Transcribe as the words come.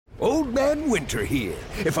Old Man Winter here.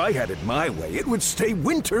 If I had it my way, it would stay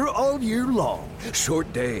winter all year long.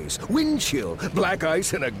 Short days, wind chill, black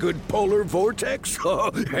ice, and a good polar vortex.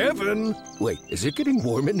 Oh, heaven! Wait, is it getting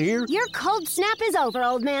warm in here? Your cold snap is over,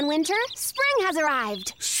 Old Man Winter. Spring has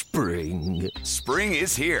arrived. Spring. Spring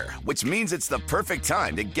is here, which means it's the perfect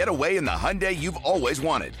time to get away in the Hyundai you've always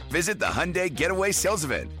wanted. Visit the Hyundai Getaway Sales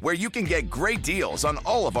Event, where you can get great deals on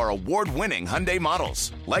all of our award-winning Hyundai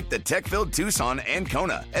models, like the tech-filled Tucson and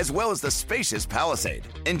Kona, as well as the spacious Palisade.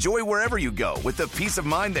 Enjoy wherever you go with the peace of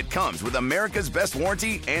mind that comes with America's best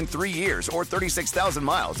warranty and 3 years or 36,000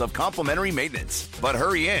 miles of complimentary maintenance. But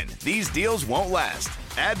hurry in, these deals won't last.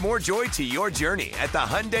 Add more joy to your journey at the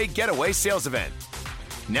Hyundai Getaway Sales Event.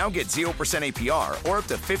 Now get 0% APR or up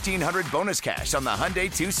to $1,500 bonus cash on the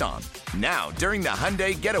Hyundai Tucson. Now, during the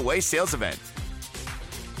Hyundai Getaway Sales Event.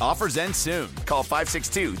 Offers end soon. Call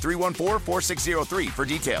 562-314-4603 for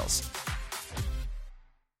details.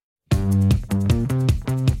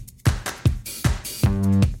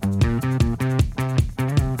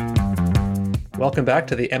 Welcome back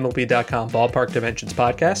to the MLB.com Ballpark Dimensions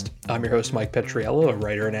podcast. I'm your host, Mike Petriello, a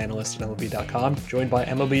writer and analyst at MLB.com, joined by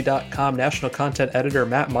MLB.com national content editor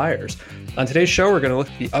Matt Myers. On today's show, we're going to look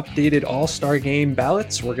at the updated All-Star Game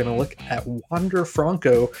ballots. We're going to look at Wander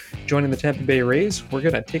Franco joining the Tampa Bay Rays. We're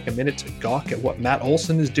going to take a minute to gawk at what Matt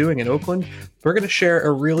Olson is doing in Oakland. We're going to share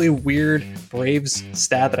a really weird Braves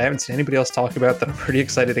stat that I haven't seen anybody else talk about that I'm pretty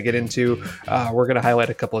excited to get into. We're going to highlight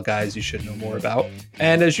a couple of guys you should know more about.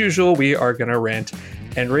 And as usual, we are going to rant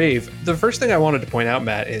and rave. The first thing I wanted to point out,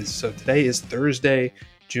 Matt, is so today is Thursday,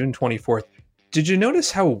 June 24th. Did you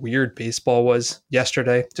notice how weird baseball was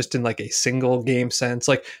yesterday? Just in like a single game sense.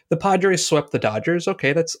 Like the Padres swept the Dodgers.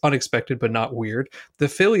 Okay, that's unexpected, but not weird. The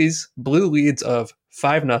Phillies blew leads of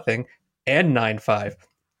 5-0 and 9-5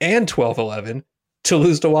 and 12-11 to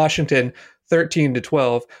lose to Washington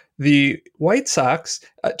 13-12. The White Sox,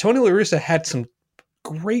 Tony La Russa had some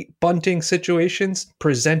great bunting situations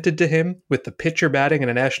presented to him with the pitcher batting in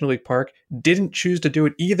a National League park. Didn't choose to do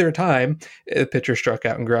it either time. The pitcher struck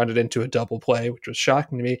out and grounded into a double play, which was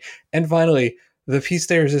shocking to me. And finally, the piece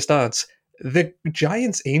de resistance, the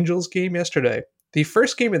Giants-Angels game yesterday, the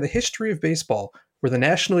first game in the history of baseball where the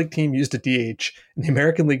National League team used a DH and the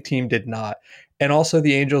American League team did not. And also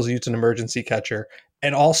the Angels used an emergency catcher.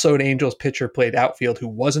 And also an Angels pitcher played outfield who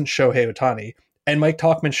wasn't Shohei Ohtani. And Mike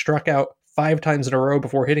Tauchman struck out 5 times in a row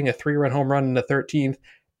before hitting a 3-run home run in the 13th.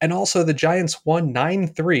 And also the Giants won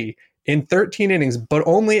 9-3 in 13 innings, but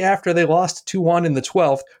only after they lost 2-1 in the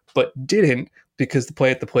 12th, but didn't because the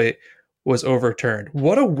play at the plate was overturned.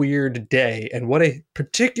 What a weird day, and what a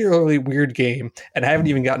particularly weird game. And I haven't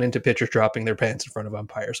even gotten into pitchers dropping their pants in front of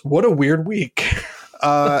umpires. What a weird week.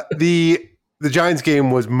 The Giants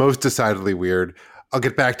game was most decidedly weird. I'll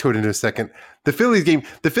get back to it in a second. The Phillies game,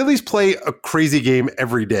 the Phillies play a crazy game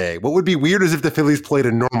every day. What would be weird is if the Phillies played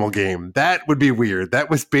a normal game. That would be weird. That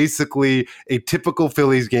was basically a typical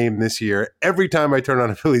Phillies game this year. Every time I turn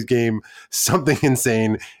on a Phillies game, something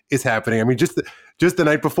insane is happening. I mean, just the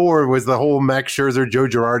night before was the whole Max Scherzer, Joe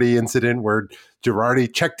Girardi incident where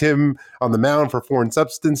Girardi checked him on the mound for foreign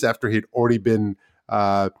substance after he'd already been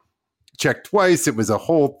checked twice. It was a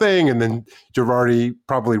whole thing, and then Girardi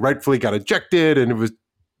probably rightfully got ejected, and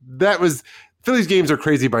Phillies games are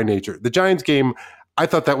crazy by nature. The Giants game, I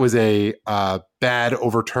thought that was a bad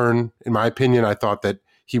overturn, in my opinion. I thought that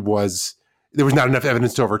there was not enough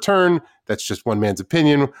evidence to overturn. That's just one man's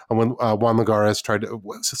opinion. And when Juan Lagares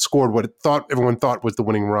scored what everyone thought was the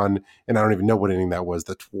winning run, and I don't even know what inning that was,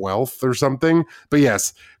 the 12th or something. But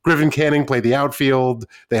yes, Griffin Canning played the outfield.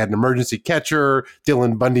 They had an emergency catcher.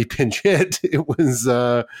 Dylan Bundy pinch hit. It was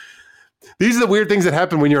these are the weird things that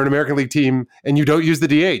happen when you're an American League team and you don't use the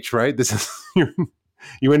DH, right? This is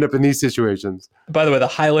you end up in these situations. By the way, the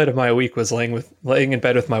highlight of my week was laying in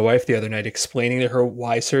bed with my wife the other night, explaining to her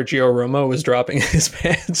why Sergio Romo was dropping his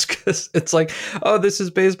pants, because it's like, oh, this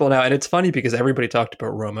is baseball now. And it's funny because everybody talked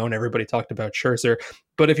about Romo and everybody talked about Scherzer.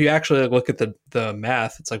 But if you actually look at the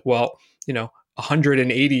math, it's like, well,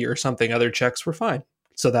 180 or something other checks were fine.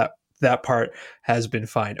 So that part has been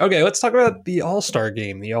fine. Okay, let's talk about the All-Star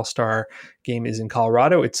game. The All-Star game is in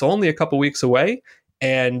Colorado. It's only a couple weeks away.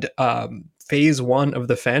 And phase 1 of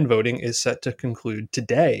the fan voting is set to conclude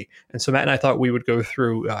today. And so Matt and I thought we would go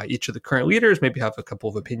through each of the current leaders, maybe have a couple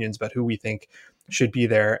of opinions about who we think should be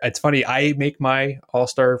there. It's funny, I make my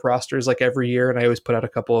All-Star rosters like every year, and I always put out a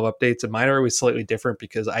couple of updates, and mine are always slightly different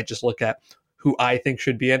because I just look at who I think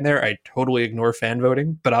should be in there. I totally ignore fan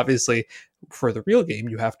voting, but obviously for the real game,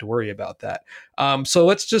 you have to worry about that. So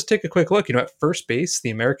let's just take a quick look. At first base, the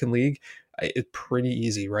American League it's pretty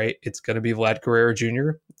easy, right? It's going to be Vlad Guerrero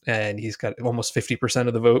Jr., and he's got almost 50%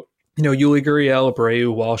 of the vote. Yuli Gurriel,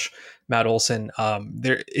 Abreu, Walsh, Matt Olson.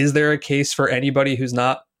 Is there a case for anybody who's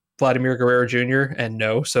not Vladimir Guerrero Jr.? And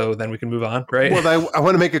no, so then we can move on, right? Well, I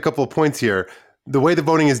want to make a couple of points here. The way the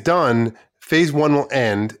voting is done, phase 1 will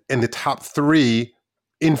end, and the top 3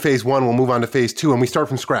 in phase 1 will move on to phase 2, and we start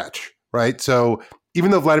from scratch, right? So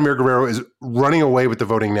even though Vladimir Guerrero is running away with the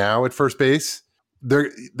voting now at first base, the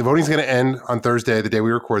voting is going to end on Thursday, the day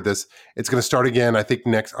we record this. It's going to start again, I think,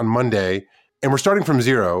 next on Monday, and we're starting from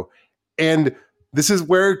 0. And this is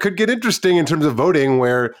where it could get interesting in terms of voting,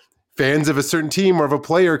 where fans of a certain team or of a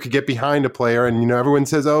player could get behind a player. And, everyone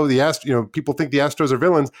says, oh, people think the Astros are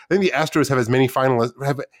villains. I think the Astros have as many finalists,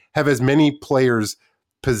 have as many players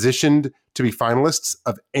positioned to be finalists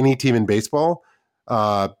of any team in baseball.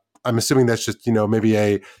 I'm assuming that's just, maybe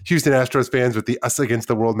a Houston Astros fans with the us against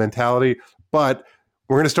the world mentality, but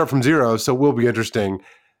we're going to start from 0. So it will be interesting.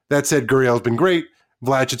 That said, Gurriel's been great.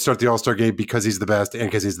 Vlad should start the All-Star game because he's the best and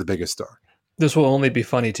because he's the biggest star. This will only be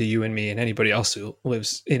funny to you and me and anybody else who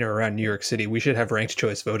lives in or around New York City. We should have ranked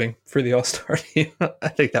choice voting for the All-Star team. I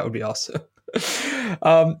think that would be awesome.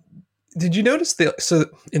 Did you notice so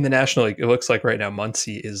in the National League, it looks like right now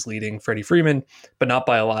Muncy is leading Freddie Freeman, but not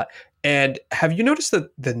by a lot. And have you noticed that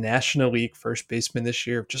the National League first basemen this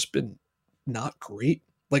year have just been not great?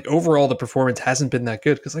 Like overall, the performance hasn't been that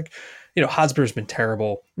good because Hosmer's been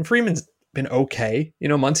terrible and Freeman's been okay.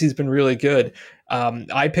 Muncy's been really good.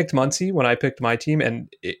 I picked Muncy when I picked my team,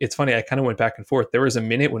 and it's funny, I kind of went back and forth. There was a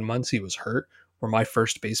minute when Muncy was hurt where my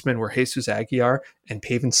first basemen were Jesus Aguilar and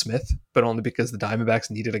Pavin Smith, but only because the Diamondbacks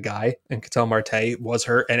needed a guy, and Ketel Marte was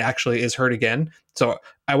hurt and actually is hurt again. So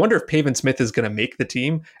I wonder if Pavin Smith is going to make the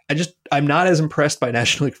team. I'm not as impressed by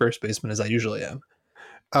National League first baseman as I usually am.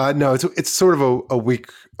 No, it's sort of a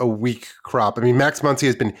weak crop. I mean, Max Muncy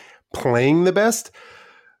has been playing the best.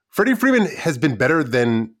 Freddie Freeman has been better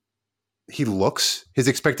than he looks. His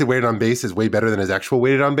expected weighted on base is way better than his actual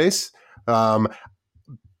weighted on base.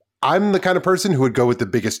 I'm the kind of person who would go with the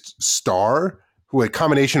biggest star, who a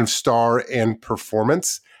combination of star and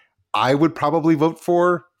performance. I would probably vote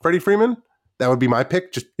for Freddie Freeman. That would be my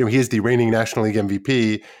pick. Just he is the reigning National League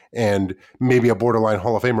MVP and maybe a borderline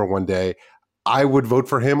Hall of Famer one day. I would vote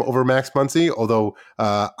for him over Max Muncy, although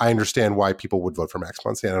I understand why people would vote for Max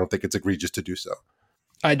Muncy, and I don't think it's egregious to do so.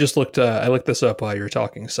 I just looked this up while you were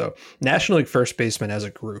talking. So National League first baseman as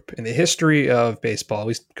a group in the history of baseball, at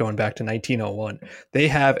least going back to 1901, they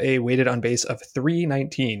have a weighted on base of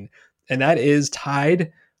 319. And that is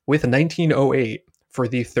tied with 1908 for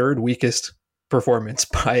the third weakest performance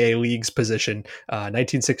by a league's position.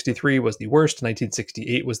 1963 was the worst.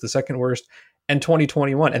 1968 was the second worst. And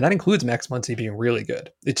 2021, and that includes Max Muncy being really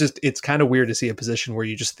good. It's kind of weird to see a position where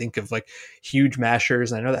you just think of like huge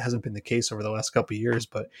mashers. And I know that hasn't been the case over the last couple of years,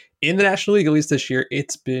 but in the National League, at least this year,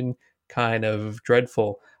 it's been kind of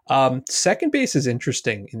dreadful. Second base is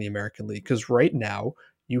interesting in the American League because right now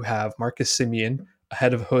you have Marcus Semien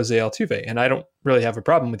ahead of Jose Altuve, and I don't really have a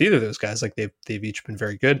problem with either of those guys. Like they've each been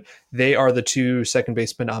very good. They are the two second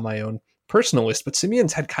basemen on my own personal list, but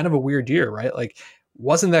Simeon's had kind of a weird year, right? Like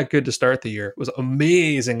wasn't that good to start the year. It was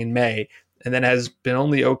amazing in May and then has been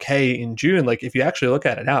only okay in June. Like if you actually look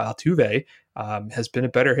at it now, Altuve has been a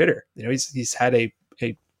better hitter. He's had a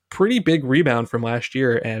pretty big rebound from last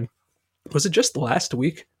year. And was it just last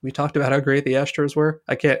week we talked about how great the Astros were?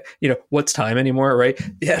 I can't, what's time anymore, right?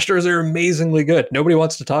 The Astros are amazingly good. Nobody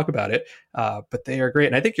wants to talk about it, but they are great.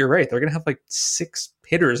 And I think you're right. They're going to have like 6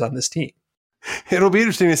 hitters on this team. It'll be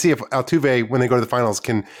interesting to see if Altuve, when they go to the finals,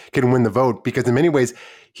 can win the vote, because in many ways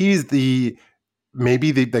he's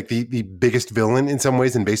maybe the biggest villain in some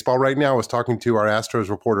ways in baseball right now. I was talking to our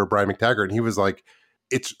Astros reporter Brian McTaggart, and he was like,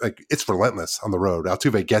 it's relentless on the road.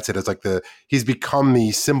 Altuve gets it. It's like he's become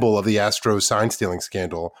the symbol of the Astros sign stealing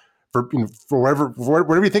scandal. For whatever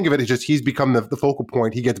you think of it, it's just he's become the focal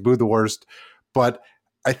point. He gets booed the worst, but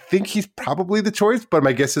I think he's probably the choice. But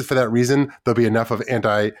my guess is for that reason there'll be enough of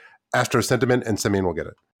anti-Astros sentiment, and Semien will get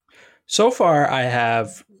it. So far, I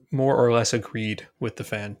have more or less agreed with the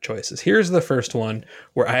fan choices. Here's the first one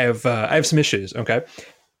where I have some issues. Okay,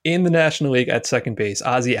 in the National League at second base,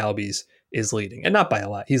 Ozzie Albies is leading, and not by a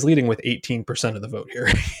lot. He's leading with 18% of the vote here.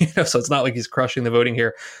 So it's not like he's crushing the voting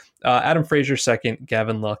here. Adam Frazier second,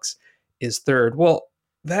 Gavin Lux is third. Well,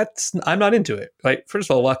 I'm not into it. Like, first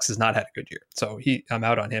of all, Lux has not had a good year, so I'm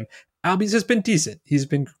out on him. Albies has been decent. He's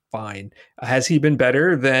been fine. Has he been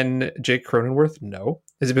better than Jake Cronenworth? No.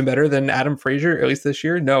 Has he been better than Adam Frazier, at least this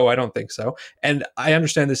year? No, I don't think so. And I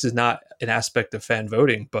understand this is not an aspect of fan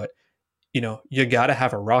voting, but you got to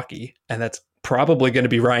have a Rocky, and that's probably going to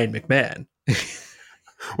be Ryan McMahon.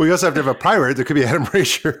 Well, you also have to have a pirate. It could be Adam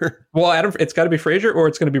Frazier. Well, it's got to be Frazier or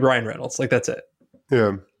it's going to be Brian Reynolds. Like, that's it.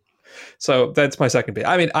 Yeah. So that's my second pick.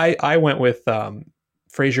 I mean, I went with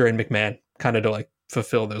Frazier and McMahon kind of to like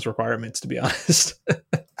fulfill those requirements, to be honest.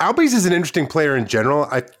 Albies is an interesting player in general.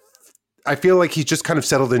 I feel like he's just kind of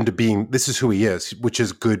settled into being, this is who he is, which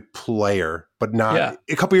is good player, but not. Yeah.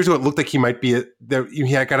 A couple years ago, it looked like he might be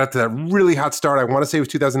he got out to that really hot start. I want to say it was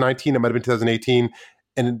 2019. It might have been 2018.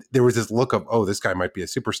 And there was this look of, oh, this guy might be a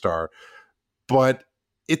superstar. But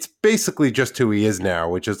it's basically just who he is now,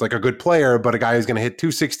 which is like a good player, but a guy who's going to hit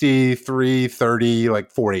 260, 330,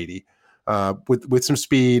 like 480 with some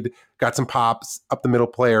speed, got some pops, up the middle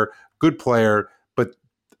player, good player, but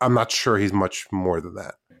I'm not sure he's much more than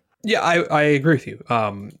that. Yeah, I agree with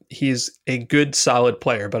you. He's a good, solid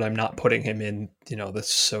player, but I'm not putting him in, the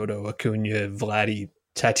Soto, Acuna, Vladdy,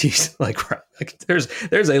 Tatis. Like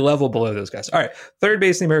there's a level below those guys. All right, third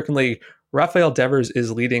base in the American League, Rafael Devers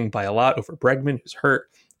is leading by a lot over Bregman, who's hurt,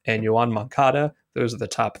 and Yoan Moncada. Those are the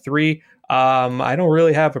top three. I don't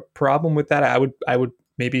really have a problem with that. I would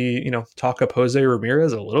maybe talk up Jose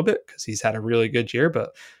Ramirez a little bit because he's had a really good year,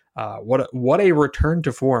 but what a return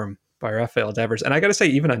to form by Rafael Devers. And I got to say,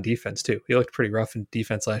 even on defense too, he looked pretty rough in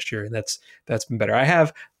defense last year, and that's been better. I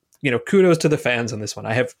have, kudos to the fans on this one.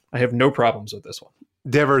 I have no problems with this one.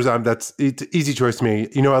 Devers, it's easy choice to me.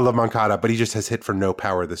 I love Moncada, but he just has hit for no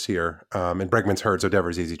power this year. And Bregman's hurt, so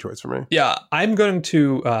Devers easy choice for me. Yeah, I'm going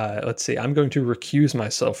to I'm going to recuse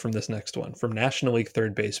myself from this next one, from National League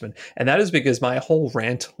third baseman, and that is because my whole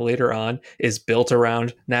rant later on is built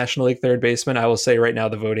around National League third baseman. I will say right now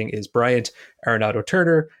the voting is Bryant, Arenado,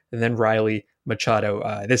 Turner, and then Riley, Machado.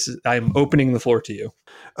 I'm opening the floor to you.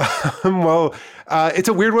 Well, it's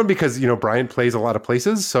a weird one because, Bryant plays a lot of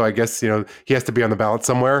places. So I guess, he has to be on the ballot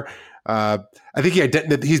somewhere. I think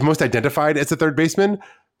he's most identified as a third baseman.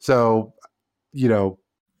 So,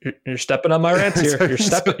 You're stepping on my rants here. You're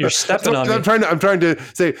stepping on me. I'm trying to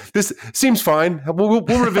say this seems fine. We'll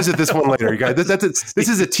revisit this one later, you guys. This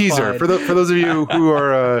is a teaser for those of you who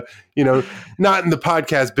are not in the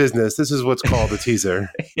podcast business. This is what's called a teaser.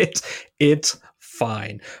 It's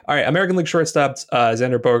fine. All right, American League shortstops.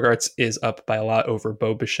 Xander Bogaerts is up by a lot over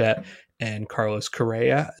Bo Bichette and Carlos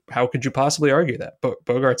Correa. How could you possibly argue that?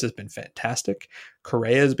 Bogaerts has been fantastic.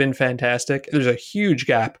 Correa has been fantastic. There's a huge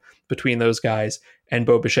gap between those guys and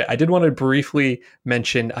Bo Bichette. I did want to briefly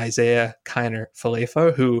mention Isaiah Kiner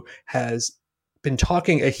Falefa, who has been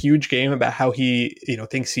talking a huge game about how he,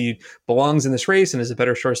 thinks he belongs in this race and is a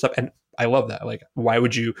better shortstop. And I love that. Like, why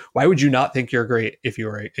would you not think you're great if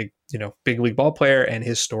you're a big league ball player? And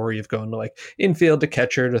his story of going to like infield to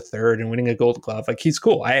catcher to third and winning a Gold Glove, like he's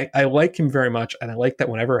cool. I like him very much. And I like that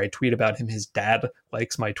whenever I tweet about him, his dad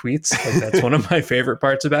likes my tweets. Like, that's one of my favorite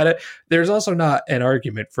parts about it. There's also not an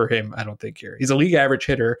argument for him, I don't think, here. He's a league average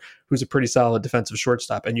hitter who's a pretty solid defensive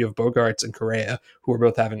shortstop. And you have Bogaerts and Correa, who are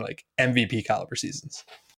both having like MVP caliber seasons.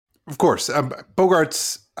 Of course.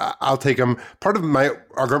 Bogaerts, I'll take him. Part of my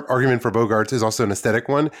argument for Bogaerts is also an aesthetic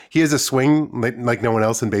one. He has a swing like no one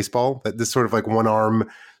else in baseball. That this sort of like one arm,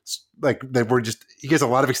 like that he gets a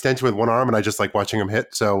lot of extension with one arm, and I just like watching him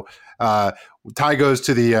hit. So tie goes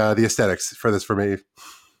to the aesthetics for this for me.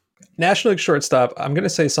 National League shortstop, I'm going to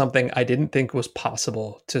say something I didn't think was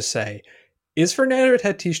possible to say. Is Fernando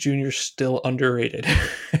Tatis Jr. still underrated?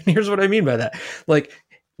 And here's what I mean by that. Like,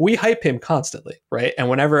 we hype him constantly, right? And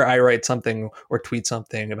whenever I write something or tweet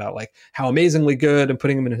something about like how amazingly good and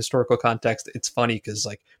putting him in a historical context, it's funny because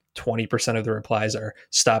like 20% of the replies are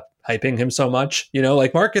stop hyping him so much,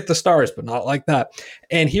 like market the stars, but not like that.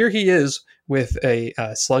 And here he is with a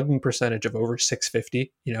slugging percentage of over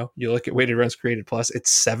 650. You look at weighted runs created plus,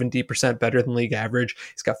 it's 70% better than league average.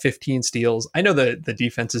 He's got 15 steals. I know the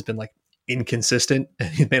defense has been like inconsistent.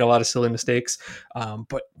 He's made a lot of silly mistakes,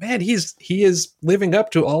 but man, he is living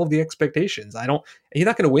up to all of the expectations. He's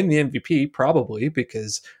not going to win the MVP probably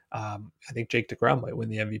because I think Jake DeGrom might win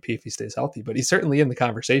the MVP if he stays healthy, but he's certainly in the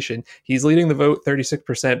conversation. He's leading the vote,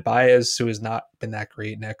 36%. Baez, who has not been that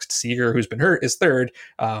great, next. Seager, who's been hurt, is third.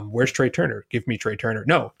 Where's Trey Turner? Give me Trey Turner.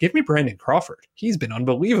 No, give me Brandon Crawford. He's been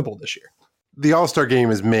unbelievable this year. The All-Star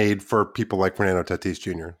game is made for people like Fernando Tatis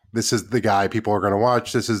Jr. This is the guy people are going to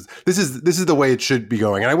watch. This is the way it should be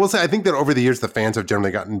going. And I will say, I think that over the years, the fans have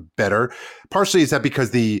generally gotten better. Partially is that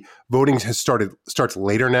because the voting starts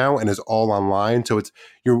later now and is all online. So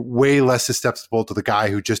you're way less susceptible to the guy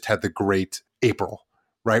who just had the great April,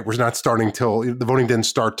 right? We're not starting the voting didn't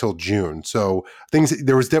start till June. So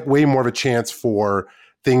there was way more of a chance for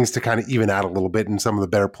things to kind of even out a little bit, and some of the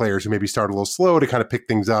better players who maybe start a little slow to kind of pick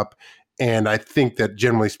things up. And I think that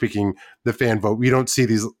generally speaking, the fan vote, we don't see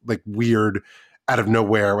these like weird out of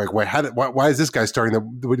nowhere. Like, why is this guy starting?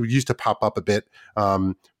 That used to pop up a bit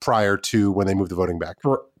prior to when they moved the voting back.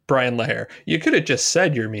 Brian Lahair. You could have just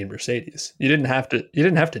said you're mean Mercedes. You didn't have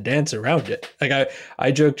to dance around it. Like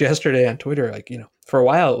I joked yesterday on Twitter, like, for a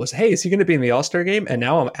while it was, hey, is he going to be in the All-Star game? And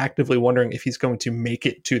now I'm actively wondering if he's going to make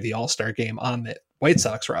it to the All-Star game on the White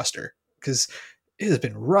Sox roster, because it has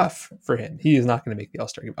been rough for him. He is not going to make the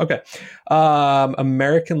All-Star game. Okay.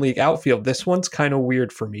 American League outfield. This one's kind of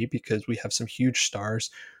weird for me because we have some huge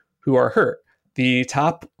stars who are hurt. The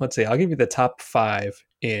top, let's say, I'll give you the top 5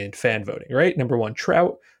 in fan voting, right? Number 1,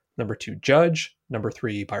 Trout. Number 2, Judge. Number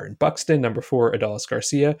 3, Byron Buxton. Number 4, Adolis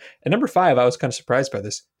Garcia. And number 5, I was kind of surprised by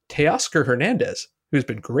this, Teoscar Hernandez, who's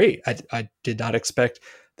been great. I did not expect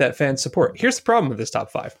that fan support. Here's the problem with this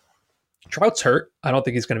top 5. Trout's hurt. I don't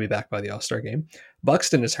think he's going to be back by the All-Star game.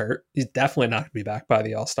 Buxton is hurt. He's definitely not going to be back by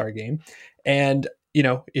the All-Star game. And,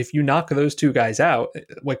 if you knock those 2 guys out,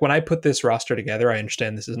 like when I put this roster together, I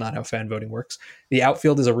understand this is not how fan voting works. The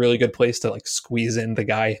outfield is a really good place to like squeeze in the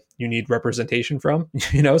guy you need representation from,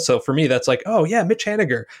 So for me, that's like, oh yeah, Mitch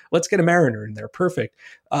Haniger. Let's get a Mariner in there. Perfect.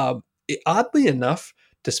 Oddly enough,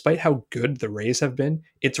 despite how good the Rays have been,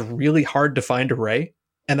 it's really hard to find a Ray.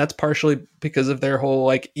 And that's partially because of their whole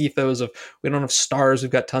like ethos of we don't have stars,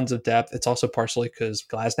 we've got tons of depth. It's also partially because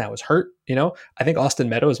Glasnow is hurt. I think Austin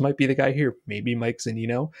Meadows might be the guy here, maybe Mike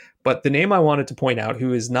Zunino. But the name I wanted to point out,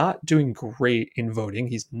 who is not doing great in voting,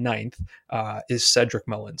 he's 9th, is Cedric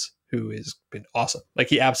Mullins, who has been awesome. Like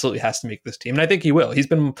he absolutely has to make this team. And I think he will. He's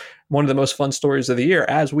been one of the most fun stories of the year,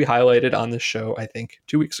 as we highlighted on this show, I think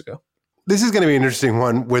 2 weeks ago. This is going to be an interesting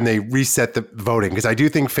one when they reset the voting, because I do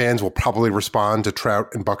think fans will probably respond to Trout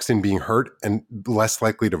and Buxton being hurt and less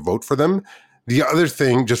likely to vote for them. The other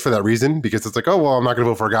thing, just for that reason, because it's like, oh, well, I'm not going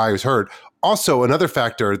to vote for a guy who's hurt. Also, another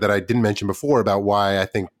factor that I didn't mention before about why I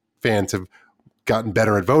think fans have gotten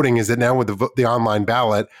better at voting is that now with the online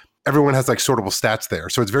ballot, everyone has like sortable stats there.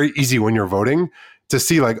 So it's very easy when you're voting to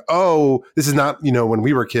see like, oh, this is not, when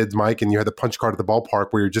we were kids, Mike, and you had the punch card at the ballpark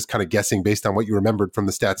where you're just kind of guessing based on what you remembered from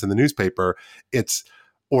the stats in the newspaper.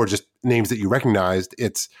 Or just names that you recognized.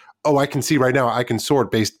 It's, oh, I can see right now, I can sort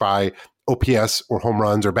based by OPS or home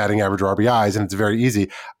runs or batting average or RBIs, and it's very easy.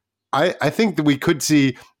 I think that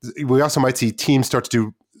we also might see teams start to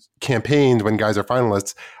do campaigns when guys are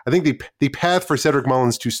finalists. I think the path for Cedric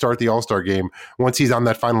Mullins to start the All-Star game, once he's on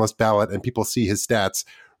that finalist ballot and people see his stats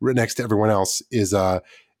right next to everyone else, is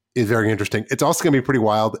very interesting. It's also going to be pretty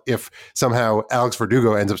wild if somehow Alex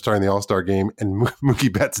Verdugo ends up starting the All-Star game and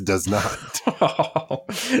Mookie Betts does not. Oh,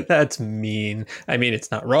 that's mean. I mean,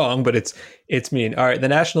 it's not wrong, but it's mean. All right, the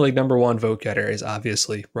National League number 1 vote getter is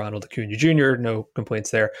obviously Ronald Acuna Jr. No complaints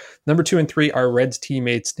there. Number 2 and 3 are Reds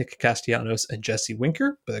teammates Nick Castellanos and Jesse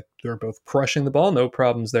Winker, but they're both crushing the ball. No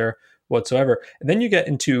problems there whatsoever. And then you get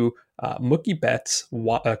into Mookie Betts,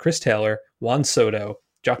 Chris Taylor, Juan Soto,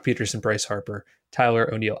 Jock Peterson, Bryce Harper,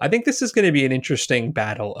 Tyler O'Neill. I think this is going to be an interesting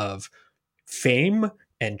battle of fame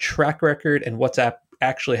and track record and what's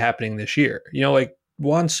actually happening this year. Like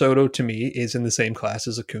Juan Soto to me is in the same class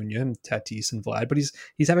as Acuna and Tatis and Vlad, but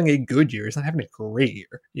he's having a good year. He's not having a great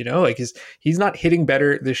year. Like he's not hitting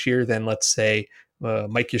better this year than, let's say,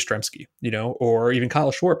 Mike Yastrzemski, or even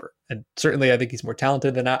Kyle Schwarber. And certainly I think he's more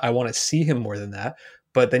talented than that. I want to see him more than that.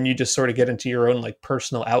 But then you just sort of get into your own like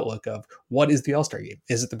personal outlook of what is the All-Star game?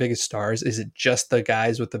 Is it the biggest stars? Is it just the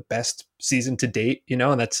guys with the best season to date?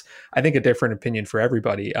 And that's, I think, a different opinion for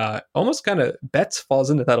everybody. Almost kind of Betts falls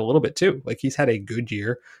into that a little bit too. Like he's had a good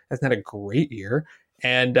year, hasn't had a great year.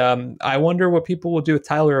 And I wonder what people will do with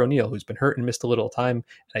Tyler O'Neill, who's been hurt and missed a little time.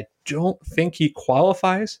 And I don't think he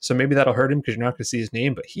qualifies. So maybe that'll hurt him because you're not going to see his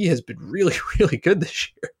name, but he has been really, really good this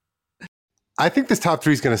year. I think this top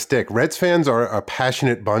 3 is going to stick. Reds fans are a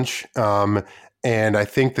passionate bunch. And I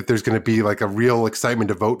think that there's going to be like a real excitement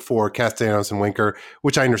to vote for Castellanos and Winker,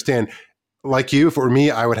 which I understand. Like you, for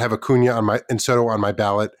me, I would have Acuna and Soto on my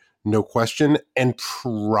ballot, no question. And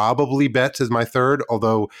probably Betts is my 3rd,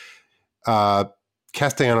 although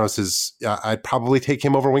Castellanos is, I'd probably take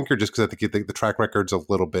him over Winker just because I think the track record's a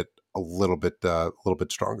little bit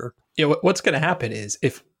stronger. Yeah, what's going to happen is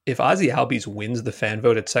if Ozzie Albies wins the fan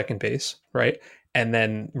vote at second base, right, and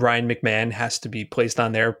then Ryan McMahon has to be placed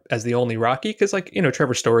on there as the only Rocky, because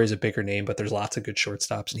Trevor Story is a bigger name, but there's lots of good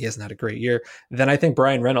shortstops and he hasn't had a great year, then I think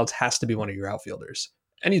Brian Reynolds has to be one of your outfielders.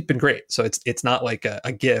 And he's been great. So it's not like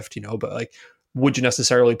a gift, but like, would you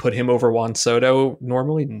necessarily put him over Juan Soto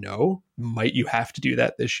normally? No. Might you have to do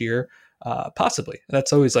that this year? Possibly.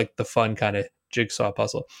 That's always like the fun kind of jigsaw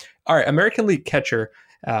puzzle. All right, American League catcher.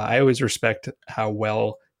 I always respect how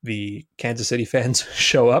well the Kansas City fans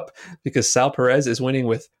show up, because Sal Perez is winning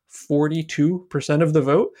with 42% of the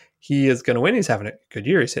vote, he is going to win. He's having a good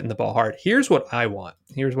year. He's hitting the ball hard. Here's what I want.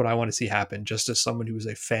 Here's what I want to see happen, just as someone who is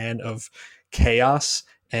a fan of chaos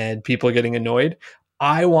and people getting annoyed.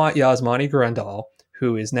 I want Yasmani Grandal,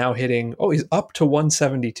 who is now hitting, he's up to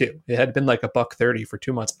 172. It had been like $130 for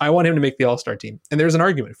 2 months. I want him to make the All-Star team. And there's an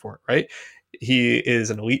argument for it, right? He is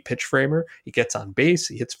an elite pitch framer. He gets on base.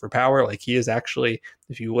 He hits for power. Like, he is actually,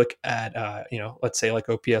 if you look at, let's say like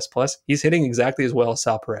OPS plus, he's hitting exactly as well as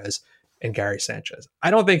Sal Perez and Gary Sanchez.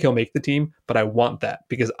 I don't think he'll make the team, but I want that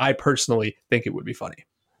because I personally think it would be funny.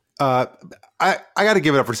 I got to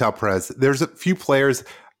give it up for Sal Perez. There's a few players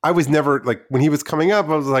I was never, like, when he was coming up,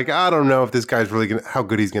 I was like, I don't know if this guy's really how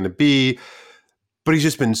good he's going to be. But he's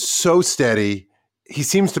just been so steady. He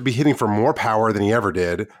seems to be hitting for more power than he ever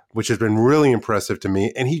did, which has been really impressive to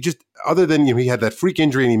me. And he just, other than, he had that freak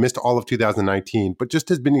injury and he missed all of 2019, but just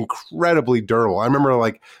has been incredibly durable. I remember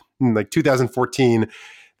in 2014,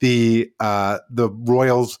 the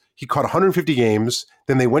Royals, he caught 150 games.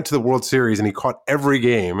 Then they went to the World Series and he caught every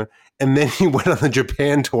game. And then he went on the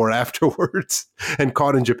Japan tour afterwards and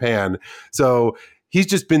caught in Japan. So he's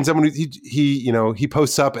just been someone who he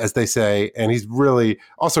posts up, as they say, and he's really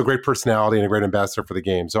also a great personality and a great ambassador for the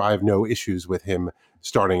game. So I have no issues with him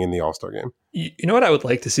starting in the All-Star game. You know what I would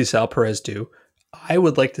like to see Sal Perez do? I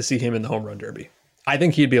would like to see him in the home run derby. I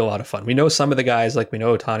think he'd be a lot of fun. We know some of the guys, like we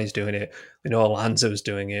know Ohtani's doing it. We know Alonso's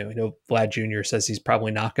doing it. We know Vlad Jr. says he's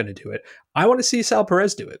probably not going to do it. I want to see Sal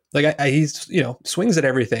Perez do it. Like he's, swings at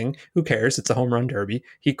everything. Who cares? It's a home run derby.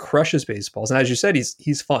 He crushes baseballs. And as you said,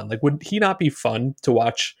 he's fun. Like, would he not be fun to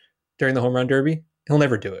watch during the home run derby? He'll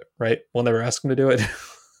never do it, right? We'll never ask him to do it.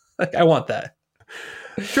 Like, I want that.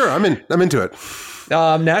 Sure. I'm into it.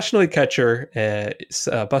 National League catcher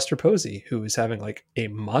Buster Posey, who is having like a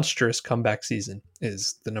monstrous comeback season,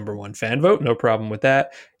 is the number one fan vote. No problem with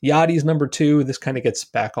that. Yadi's number two. This kind of gets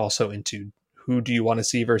back also into who do you want to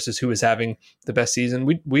see versus who is having the best season.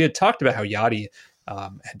 We had talked about how Yadi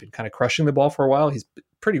had been kind of crushing the ball for a while. He's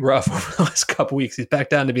pretty rough over the last couple weeks. He's back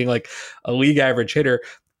down to being like a league average hitter.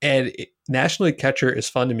 And National League catcher is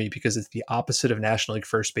fun to me because it's the opposite of National League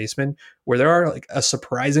first baseman, where there are like a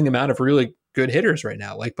surprising amount of really good hitters right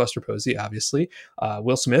now, like Buster Posey, obviously.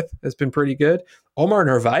 Will Smith has been pretty good. Omar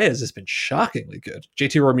Narvaez has been shockingly good.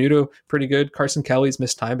 JT Realmuto, pretty good. Carson Kelly's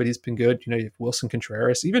missed time, but he's been good. You have Wilson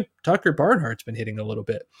Contreras. Even Tucker Barnhart's been hitting a little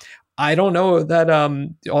bit. I don't know that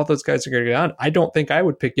all those guys are going to go down. I don't think I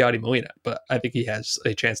would pick Yadi Molina, but I think he has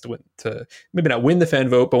a chance to win, to maybe not win the fan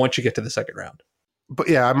vote, but once you get to the second round. But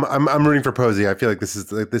yeah, I'm rooting for Posey. I feel like this is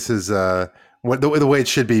the way it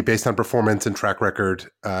should be based on performance and track record,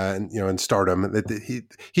 and stardom. That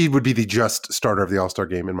he would be the just starter of the All-Star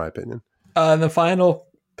game, in my opinion. The final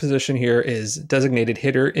position here is designated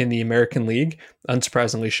hitter in the American League.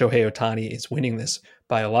 Unsurprisingly, Shohei Ohtani is winning this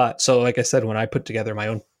by a lot. So, like I said, when I put together my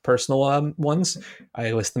own personal ones,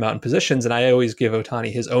 I list them out in positions, and I always give Ohtani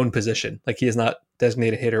his own position. Like, he is not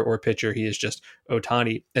designated hitter or pitcher. He is just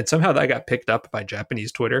Ohtani. And somehow that got picked up by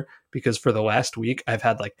Japanese Twitter, because for the last week, I've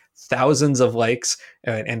had like thousands of likes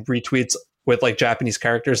and retweets with like Japanese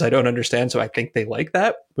characters I don't understand. So I think they like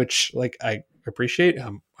that, which like I appreciate.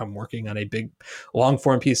 I'm working on a big long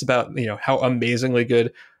form piece about, how amazingly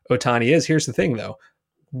good Ohtani is. Here's the thing though,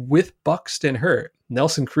 with Buxton hurt,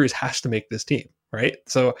 Nelson Cruz has to make this team, right?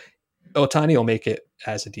 So Ohtani will make it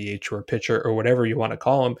as a DH or a pitcher or whatever you want to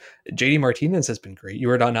call him. JD Martinez has been great.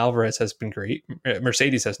 Yordan Alvarez has been great.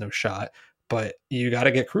 Mercedes has no shot, but you got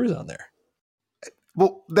to get Cruz on there.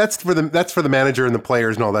 Well, that's for the manager and the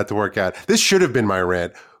players and all that to work out. This should have been my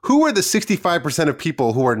rant. Who are the 65% of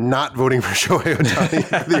people who are not voting for Shohei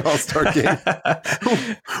Ohtani for the All-Star game?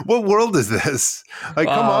 What world is this? Like,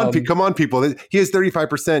 come on, people. He has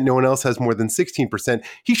 35%. No one else has more than 16%.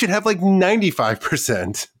 He should have like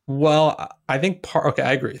 95%. Well, I think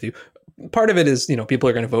I agree with you. Part of it is, people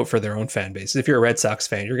are going to vote for their own fan base. If you're a Red Sox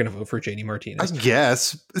fan, you're going to vote for JD Martinez. I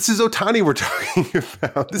guess. This is Ohtani we're talking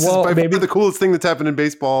about. This is by far the coolest thing that's happened in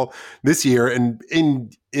baseball this year and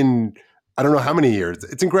in I don't know how many years.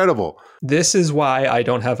 It's incredible. This is why I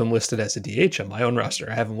don't have him listed as a DH on my own roster.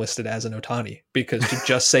 I have him listed as an Ohtani, because to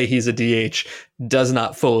just say he's a DH does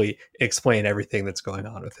not fully explain everything that's going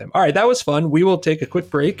on with him. All right, that was fun. We will take a quick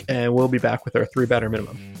break and we'll be back with our 3 batter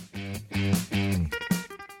minimum.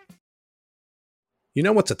 You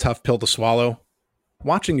know what's a tough pill to swallow?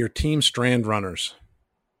 Watching your team strand runners.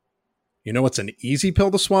 You know what's an easy pill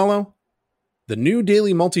to swallow? The new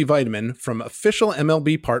daily multivitamin from official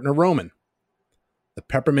MLB partner Roman. The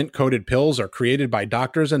peppermint-coated pills are created by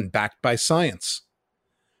doctors and backed by science.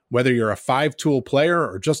 Whether you're a 5-tool player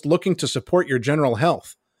or just looking to support your general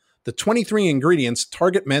health, The 23 ingredients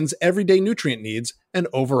target men's everyday nutrient needs and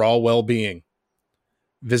overall well-being.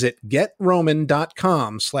 Visit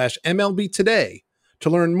GetRoman.com/MLB today to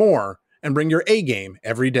learn more and bring your A game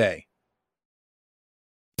every day.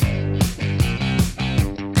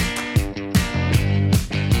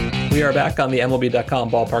 We are back on the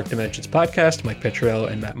MLB.com Ballpark Dimensions podcast. Mike Petriello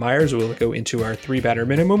and Matt Myers will go into our 3-batter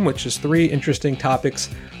minimum, which is 3 interesting topics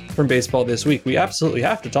from baseball this week. We absolutely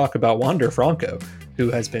have to talk about Wander Franco, who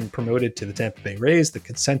has been promoted to the Tampa Bay Rays, the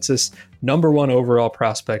consensus #1 overall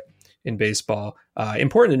prospect in baseball.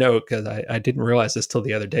 Important to note, because I didn't realize this till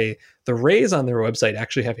the other day, the Rays on their website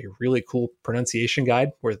actually have a really cool pronunciation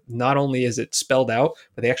guide where not only is it spelled out,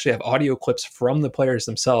 but they actually have audio clips from the players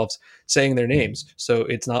themselves saying their names. So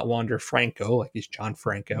it's not Wander Franco, like he's John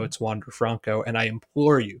Franco, it's Wander Franco. And I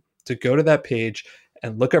implore you to go to that page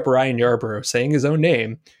and look up Ryan Yarbrough saying his own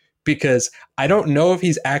name, because I don't know if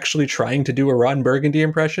he's actually trying to do a Ron Burgundy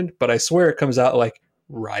impression, but I swear it comes out like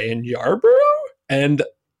Ryan Yarbrough. And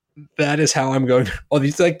that is how I'm going. Well,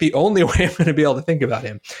 it's like the only way I'm going to be able to think about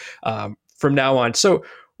him from now on. So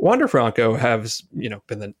Wander Franco has,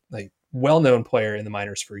 been the well-known player in the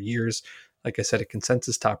minors for years. Like I said, a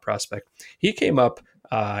consensus top prospect. He came up,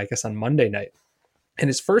 I guess, on Monday night, and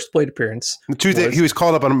his first plate appearance Tuesday. He was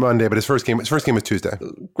called up on Monday, but his first game was Tuesday.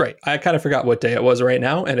 Great. I kind of forgot what day it was right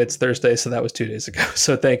now, and it's Thursday, so that was 2 days ago.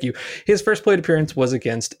 So thank you. His first plate appearance was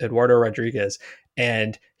against Eduardo Rodriguez,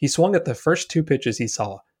 and he swung at the first 2 pitches he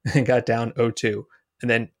saw and got down 0-2 and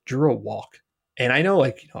then drew a walk. And I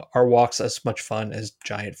know our walks as much fun as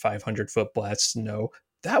giant 500-foot blasts. No,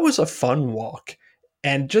 that was a fun walk.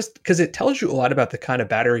 And just because it tells you a lot about the kind of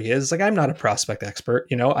batter he is, I'm not a prospect expert.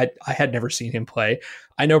 I had never seen him play.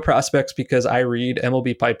 I know prospects because I read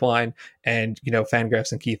MLB Pipeline and,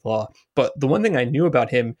 Fangraphs and Keith Law. But the one thing I knew about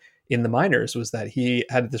him in the minors was that he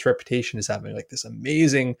had this reputation as having this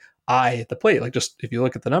amazing eye at the plate. Just if you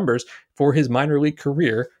look at the numbers for his minor league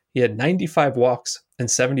career, he had 95 walks and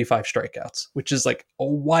 75 strikeouts, which is a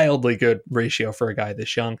wildly good ratio for a guy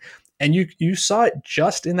this young. And you saw it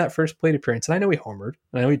just in that first plate appearance. And I know he homered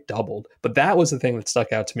and I know he doubled, but that was the thing that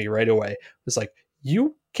stuck out to me right away. It was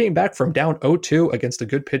you came back from down 0-2 against a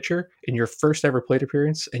good pitcher in your first ever plate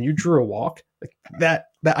appearance and you drew a walk. That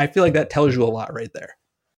I feel like that tells you a lot right there.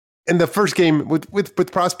 In the first game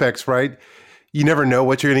with prospects, right? You never know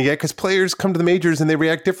what you're going to get because players come to the majors and they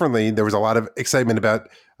react differently. There was a lot of excitement about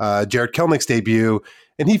Jarred Kelenic's debut,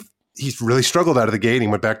 and he's really struggled out of the gate. He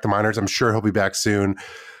went back to minors. I'm sure he'll be back soon.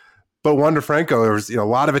 But Wander Franco, there was a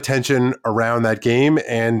lot of attention around that game,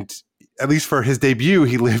 and at least for his debut,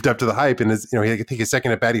 he lived up to the hype. And he had to take his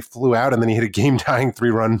second at bat, he flew out, and then he hit a game-tying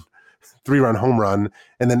three-run home run,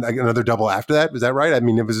 and then another double after that. Was that right? I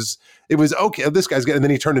mean, it was okay. This guy's good. And then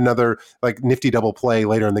he turned another nifty double play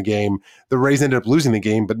later in the game. The Rays ended up losing the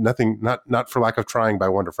game, but not for lack of trying by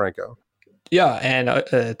Wander Franco. Yeah,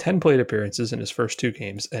 and 10 plate appearances in his first 2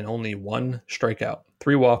 games and only 1 strikeout,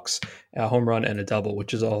 3 walks, a home run, and a double,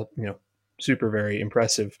 which is all super very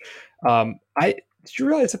impressive. Did you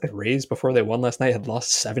realize that the Rays, before they won last night, had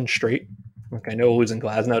lost 7 straight? I know losing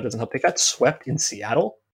Glasnow doesn't help. They got swept in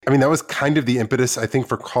Seattle. I mean, that was kind of the impetus, I think,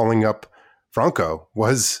 for calling up Franco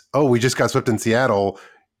was, we just got swept in Seattle.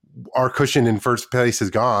 Our cushion in first place is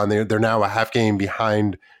gone. They're now a half game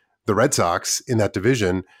behind the Red Sox in that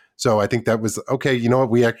division. So I think that was, okay, you know what?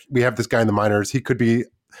 We have this guy in the minors. He could be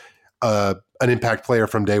an impact player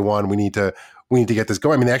from day one. We need to get this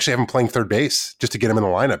going. I mean, they actually have him playing third base just to get him in the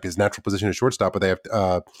lineup. His natural position is shortstop, but they have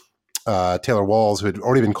Taylor Walls, who had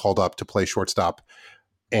already been called up to play shortstop,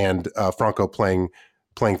 and Franco playing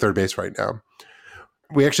third base right now.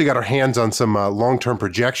 We actually got our hands on some long-term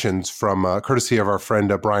projections from courtesy of our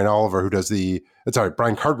friend Brian Oliver,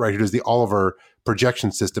 Brian Cartwright, who does the Oliver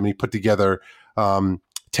projection system. He put together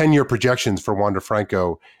 10-year projections for Wander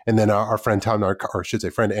Franco, and then our friend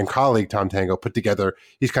friend and colleague Tom Tango put together.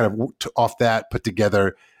 He's kind of off that put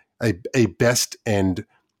together a best and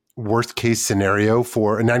worst case scenario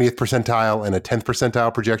for a 90th percentile and a 10th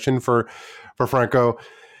percentile projection for Franco.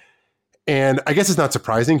 And I guess it's not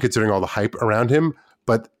surprising considering all the hype around him,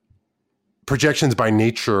 but projections by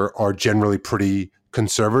nature are generally pretty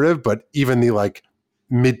conservative. But even the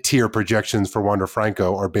mid-tier projections for Wander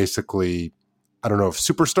Franco are basically, I don't know if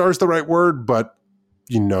superstar is the right word, but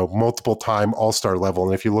multiple time all-star level.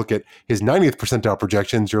 And if you look at his 90th percentile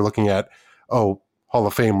projections, you're looking at Hall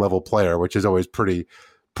of Fame level player, which is always pretty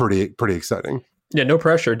exciting. Yeah, no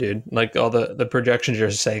pressure, dude. All the projections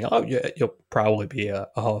are saying, yeah, you'll probably be a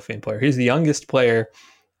Hall of Fame player. He's the youngest player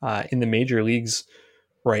in the major leagues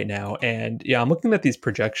right now. And yeah, I'm looking at these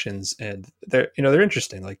projections and they're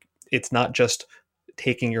interesting. It's not just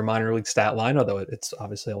taking your minor league stat line, although it's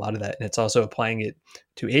obviously a lot of that, and it's also applying it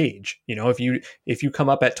to age. If you come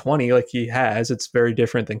up at 20 like he has, it's very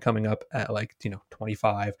different than coming up at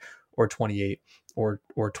 25 or 28 or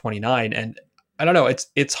 29. And I don't know,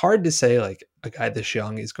 it's hard to say like a guy this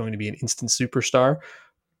young is going to be an instant superstar,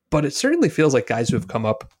 but it certainly feels like guys who have come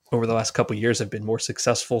up over the last couple of years have been more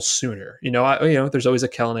successful sooner. There's always a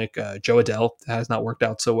Kelenic, Joe Adell has not worked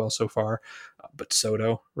out so well so far, but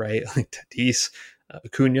Soto, right? Like Tatis,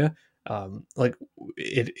 Acuna,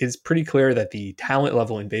 it is pretty clear that the talent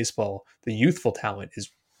level in baseball, the youthful talent,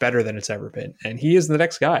 is better than it's ever been, and he is the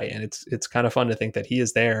next guy. And it's kind of fun to think that he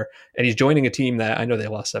is there, and he's joining a team that I know they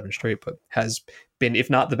lost 7 straight, but has been, if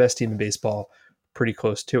not the best team in baseball, pretty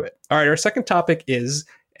close to it. All right, our second topic is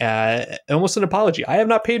almost an apology. I have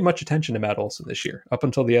not paid much attention to Matt Olson this year up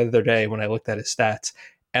until the other day when I looked at his stats,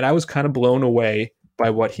 and I was kind of blown away by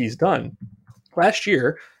what he's done. Last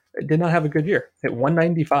year, did not have a good year. Hit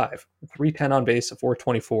 195, 310 on base, a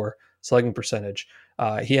 424 slugging percentage.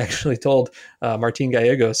 He actually told Martin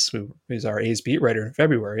Gallegos, who's our A's beat writer in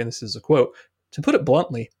February, and this is a quote, "To put it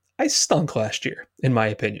bluntly, I stunk last year, in my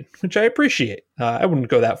opinion," which I appreciate. I wouldn't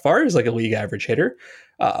go that far. He was like a league average hitter,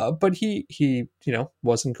 but he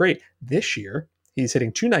wasn't great. This year, he's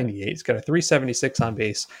hitting 298. He's got a 376 on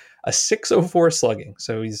base, a 604 slugging.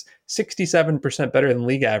 So he's 67% better than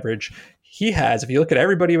league average. He has, if you look at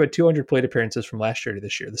everybody who had 200 plate appearances from last year to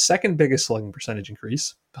this year, the second biggest slugging percentage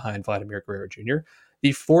increase behind Vladimir Guerrero Jr.,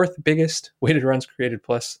 the fourth biggest weighted runs created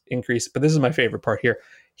plus increase. But this is my favorite part here.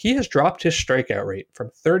 He has dropped his strikeout rate from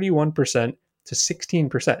 31% to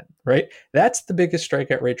 16%, right? That's the biggest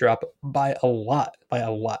strikeout rate drop by a lot,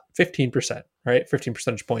 15%, right? 15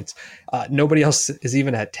 percentage points. Nobody else is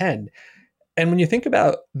even at 10. And when you think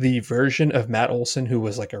about the version of Matt Olson, who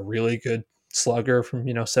was like a really good slugger from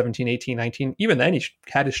 17, 18, 19, even then he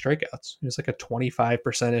had his strikeouts. He was like a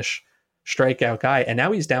 25%-ish strikeout guy, and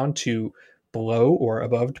now he's down to below or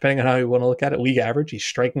above, depending on how you want to look at it, league average. He's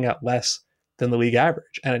striking out less than the league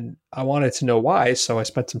average, and I wanted to know why, so I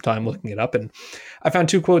spent some time looking it up, and I found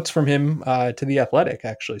 2 quotes from him to The Athletic,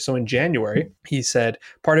 actually. So in January, he said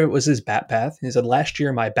part of it was his bat path. He said, "Last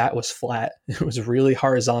year my bat was flat. It was really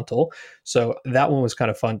horizontal." So that one was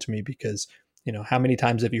kind of fun to me because how many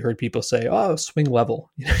times have you heard people say, "Oh, swing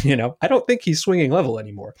level"? I don't think he's swinging level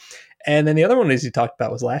anymore. And then the other one is he talked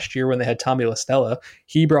about was last year when they had Tommy La Stella,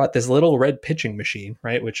 he brought this little red pitching machine,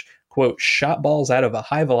 right? Which, quote, shot balls out of a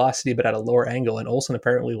high velocity, but at a lower angle. And Olson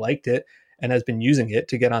apparently liked it and has been using it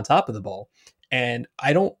to get on top of the ball. And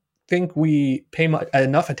I don't think we pay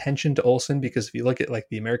enough attention to Olson, because if you look at like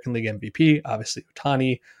the American League MVP, obviously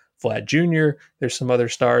Ohtani, Vlad Jr., there's some other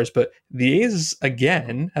stars, but the A's,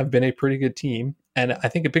 again, have been a pretty good team. And I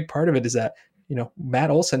think a big part of it is that, Matt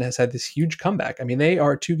Olson has had this huge comeback. I mean, they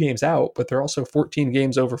are 2 games out, but they're also 14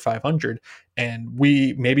 games over 500. And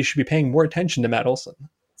we maybe should be paying more attention to Matt Olson.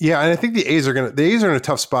 Yeah, and I think the A's are in a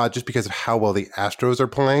tough spot just because of how well the Astros are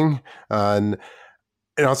playing. And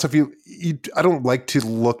also, if I don't like to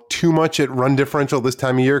look too much at run differential this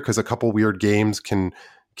time of year, because a couple weird games can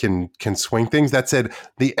swing things. That said,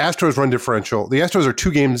 the Astros run differential, the Astros are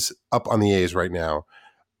 2 games up on the A's right now,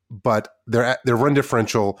 but their run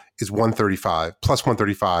differential is 135, plus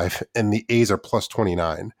 135, and the A's are plus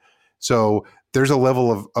 29. So there's a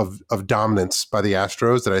level of dominance by the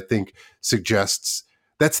Astros that I think suggests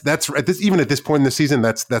that's at this, even at this point in the season,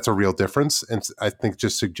 that's a real difference, and I think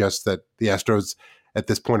just suggests that the Astros at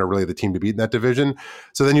this point are really the team to beat in that division.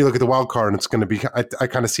 So then you look at the wild card, and it's going to be, I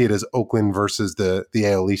kind of see it as Oakland versus the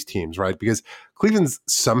AL East teams, right? Because Cleveland's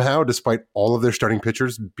somehow, despite all of their starting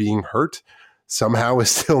pitchers being hurt, somehow is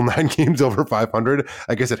still 9 games over 500.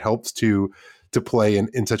 I guess it helps to play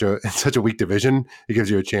in such a weak division. It gives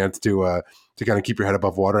you a chance to kind of keep your head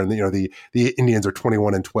above water. And the Indians are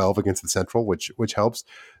 21-12 against the Central, which helps.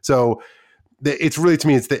 So it's really, to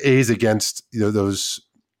me, it's the A's against those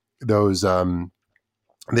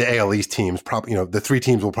the AL East teams. Probably the 3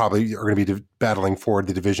 teams are going to be battling for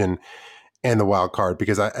the division and the wild card,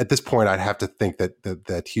 because at this point I'd have to think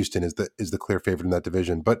that Houston is the clear favorite in that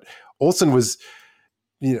division. But Olson was,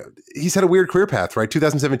 he's had a weird career path, right?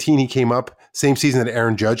 2017 he came up, same season that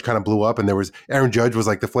Aaron Judge kind of blew up, and Aaron Judge was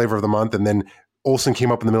like the flavor of the month, and then Olson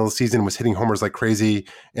came up in the middle of the season and was hitting homers like crazy,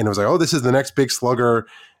 and it was like, oh, this is the next big slugger.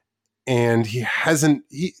 And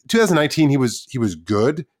 2019 he was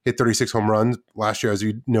good, hit 36 home runs. Last year, as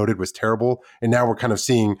you noted, was terrible. And now we're kind of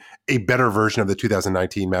seeing a better version of the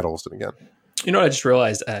 2019 Matt Olson again. I just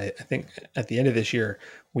realized, I think at the end of this year,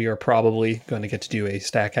 we are probably going to get to do a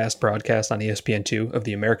StatCast broadcast on ESPN2 of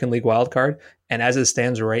the American League wildcard. And as it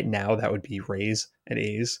stands right now, that would be Rays and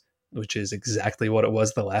A's which is exactly what it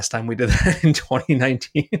was the last time we did that in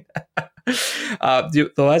 2019.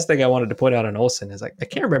 The last thing I wanted to point out on Olsen is I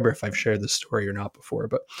can't remember if I've shared this story or not before,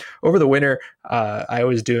 but over the winter, I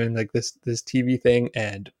was doing like this TV thing,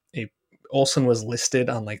 and Olsen was listed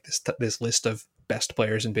on like this list of best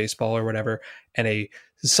players in baseball or whatever, and a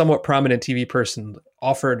somewhat prominent TV person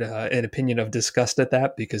offered an opinion of disgust at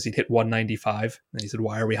that because he'd hit 195, and he said,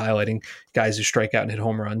 why are we highlighting guys who strike out and hit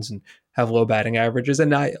home runs and have low batting averages?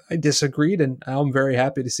 And I disagreed, and I'm very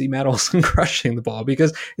happy to see Matt Olsen crushing the ball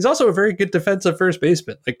because he's also a very good defensive first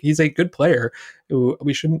baseman. Like, he's a good player who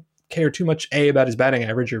we shouldn't care too much A, about his batting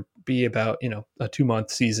average, or B, about, a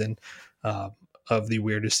 2-month season of the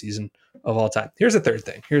weirdest season of all time. Here's the third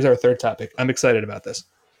thing. Here's our third topic. I'm excited about this.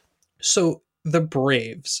 So the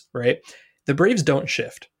Braves, right? The Braves don't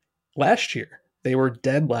shift. Last year, they were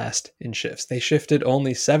dead last in shifts. They shifted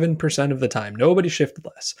only 7% of the time. Nobody shifted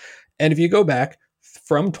less. And if you go back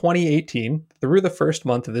from 2018 through the first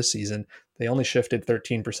month of this season, they only shifted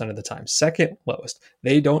 13% of the time. Second lowest.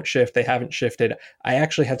 They don't shift. They haven't shifted. I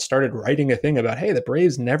actually had started writing a thing about, hey, the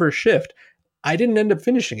Braves never shift. I didn't end up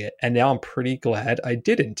finishing it, and now I'm pretty glad I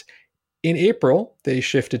didn't. In April, they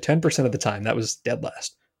shifted 10% of the time. That was dead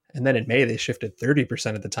last. And then in May, they shifted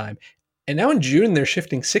 30% of the time. And now in June, they're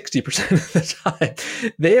shifting 60% of the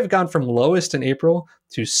time. They have gone from lowest in April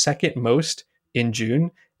to second most in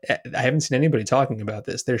June. I haven't seen anybody talking about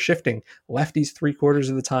this. They're shifting lefties 3/4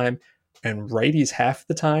 of the time and righties half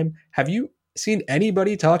the time. Have you seen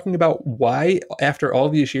anybody talking about why, after all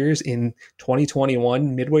these years in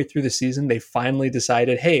 2021, midway through the season, they finally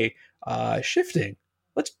decided, hey, shifting,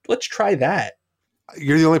 let's try that?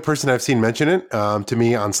 You're the only person I've seen mention it to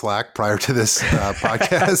me on Slack prior to this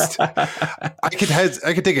podcast.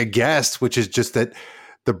 I could take a guess, which is just that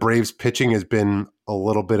the Braves pitching has been a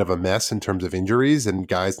little bit of a mess in terms of injuries and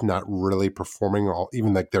guys not really performing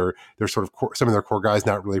even like they're sort of some of their core guys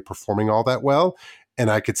not really performing all that well. And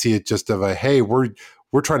I could see it just of a, hey, we're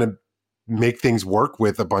trying to make things work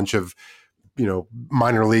with a bunch of,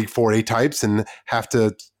 minor league 4A types and have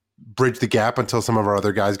to bridge the gap until some of our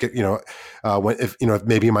other guys get, if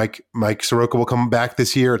maybe Mike Soroka will come back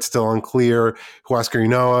this year. It's still unclear. Huascar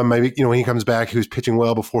Ynoa, maybe, when he comes back, he was pitching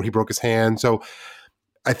well before he broke his hand. So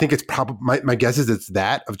I think it's probably, my guess is it's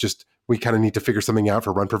that of just, we kind of need to figure something out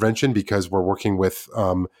for run prevention because we're working with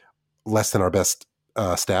less than our best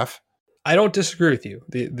staff. I don't disagree with you.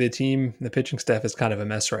 The team, the pitching staff is kind of a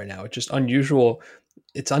mess right now. It's just unusual.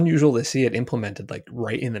 It's unusual to see it implemented like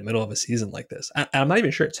right in the middle of a season like this. I'm not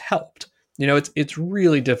even sure it's helped. It's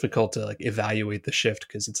really difficult to like evaluate the shift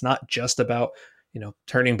because it's not just about,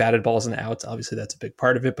 turning batted balls into outs. Obviously that's a big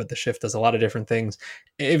part of it, but the shift does a lot of different things.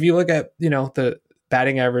 If you look at, the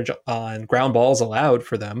batting average on ground balls allowed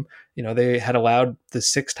for them, they had allowed the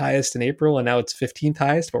 6th highest in April and now it's 15th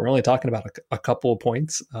highest, but we're only talking about a couple of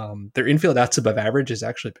points. Their infield outs above average is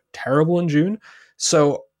actually terrible in June.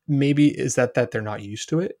 So maybe is that they're not used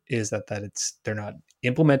to it? Is that they're not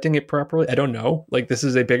implementing it properly? I don't know. Like, this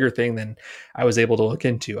is a bigger thing than I was able to look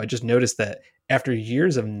into. I just noticed that after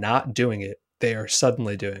years of not doing it, they are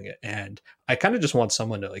suddenly doing it. And I kind of just want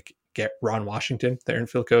someone to like get Ron Washington, their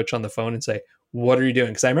infield coach, on the phone and say, what are you doing?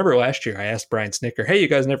 Because I remember last year I asked Brian Snicker, hey, you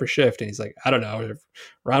guys never shift. And he's like, I don't know.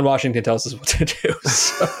 Ron Washington tells us what to do.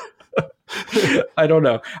 So I don't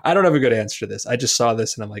know. I don't have a good answer to this. I just saw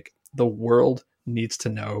this and I'm like, the world needs to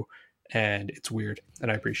know. And it's weird. And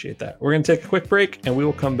I appreciate that. We're going to take a quick break and we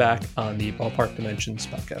will come back on the Ballpark Dimensions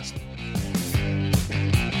podcast.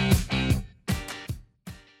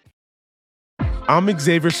 I'm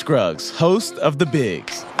Xavier Scruggs, host of The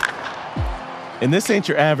Bigs. And this ain't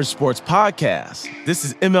your average sports podcast. This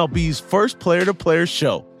is MLB's first player-to-player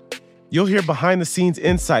show. You'll hear behind-the-scenes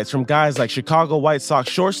insights from guys like Chicago White Sox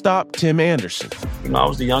shortstop Tim Anderson. I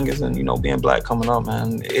was the youngest, and, being black coming up,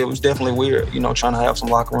 man, it was definitely weird, trying to have some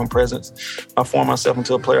locker room presence. I formed myself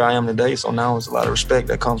into a player I am today, so now there's a lot of respect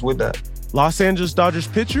that comes with that. Los Angeles Dodgers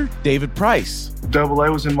pitcher David Price. Double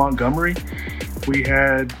A was in Montgomery. We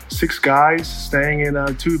had 6 guys staying in a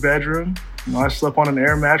 2-bedroom. I slept on an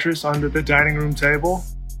air mattress under the dining room table.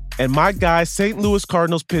 And my guy, St. Louis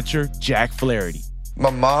Cardinals pitcher Jack Flaherty. My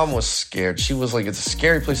mom was scared. She was like, it's a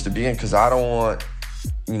scary place to be in because I don't want,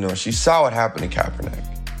 she saw what happened to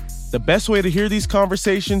Kaepernick. The best way to hear these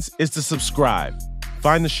conversations is to subscribe.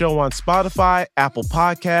 Find the show on Spotify, Apple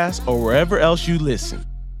Podcasts, or wherever else you listen.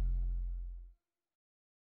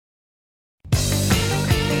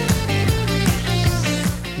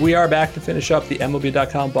 We are back to finish up the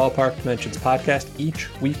MLB.com Ballpark Dimensions podcast. Each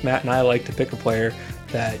week, Matt and I like to pick a player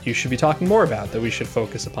that you should be talking more about, that we should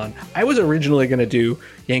focus upon. I was originally going to do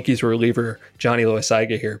Yankees reliever Johnny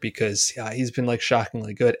Loaizaga here because he's been like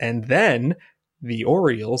shockingly good. And then the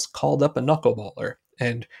Orioles called up a knuckleballer.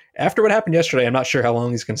 And after what happened yesterday, I'm not sure how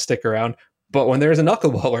long he's going to stick around. But when there's a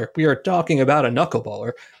knuckleballer, we are talking about a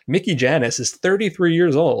knuckleballer. Mickey Jannis is 33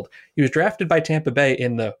 years old. He was drafted by Tampa Bay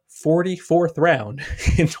in the 44th round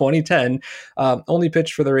in 2010. Only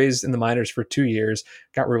pitched for the Rays in the minors for 2 years,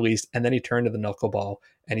 got released, and then he turned to the knuckleball,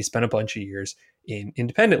 and he spent a bunch of years in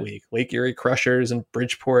independent league, Lake Erie Crushers and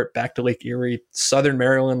Bridgeport, back to Lake Erie, Southern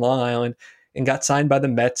Maryland, Long Island, and got signed by the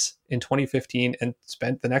Mets in 2015 and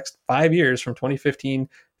spent the next 5 years from 2015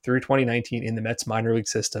 through 2019 in the Mets minor league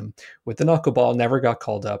system with the knuckleball, never got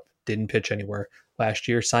called up, didn't pitch anywhere last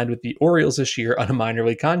year, signed with the Orioles this year on a minor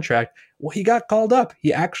league contract. Well, he got called up.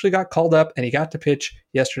 He actually got called up and he got to pitch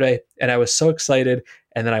yesterday. And I was so excited.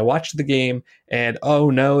 And then I watched the game and oh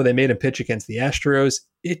no, they made him pitch against the Astros.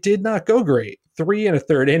 It did not go great. 3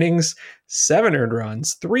 1/3 innings, 7 earned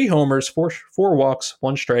runs, 3 homers, 4 walks,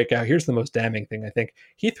 1 strikeout. Here's the most damning thing, I think.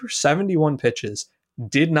 He threw 71 pitches,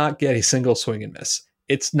 did not get a single swing and miss.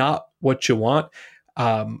 It's not what you want.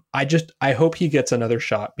 I hope he gets another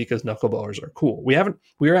shot because knuckleballers are cool. We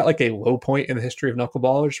were at like a low point in the history of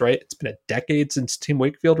knuckleballers, right? It's been a decade since Tim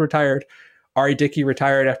Wakefield retired. Ari Dickey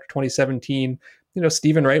retired after 2017.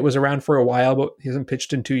 Stephen Wright was around for a while, but he hasn't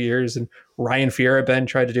pitched in 2 years. And Ryan Fierabend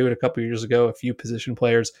tried to do it a couple years ago, a few position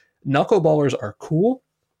players. Knuckleballers are cool.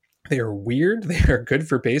 They are weird. They are good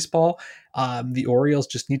for baseball. The Orioles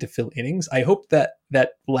just need to fill innings. I hope that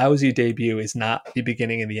lousy debut is not the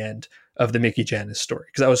beginning and the end of the Mickey Jannis story,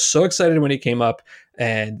 because I was so excited when he came up,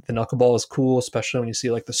 and the knuckleball is cool, especially when you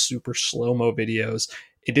see like the super slow-mo videos.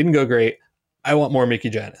 It didn't go great. I want more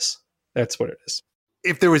Mickey Jannis. That's what it is.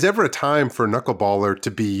 If there was ever a time for a knuckleballer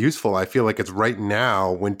to be useful, I feel like it's right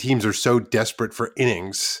now when teams are so desperate for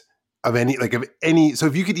innings of any. So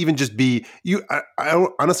if you could even just be I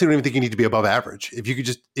honestly don't even think you need to be above average. If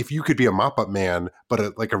you could be a mop-up man, but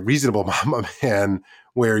a reasonable mop-up man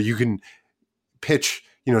where you can pitch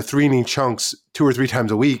 3 inning chunks 2 or 3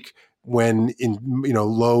 times a week when in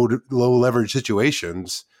low leverage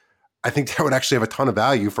situations, I think that would actually have a ton of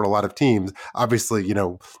value for a lot of teams. Obviously,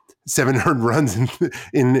 7 earned runs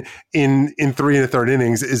in 3 1/3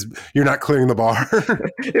 innings is you're not clearing the bar.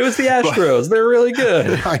 It was the Astros. They're really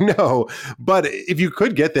good. I know. But if you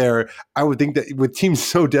could get there, I would think that with teams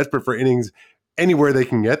so desperate for innings anywhere they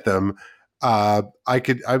can get them,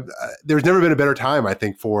 there's never been a better time, I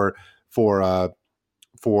think, for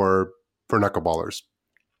knuckleballers.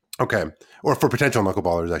 Okay. Or for potential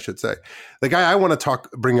knuckleballers, I should say. The guy I want to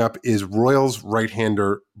bring up is Royals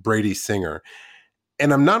right-hander Brady Singer.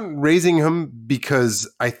 And I'm not raising him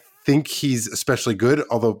because I think he's especially good,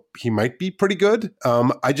 although he might be pretty good.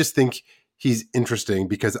 I just think he's interesting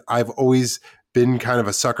because I've always been kind of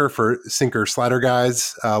a sucker for sinker slider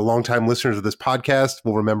guys. Longtime listeners of this podcast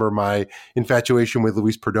will remember my infatuation with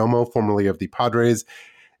Luis Perdomo, formerly of the Padres,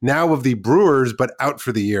 now of the Brewers, but out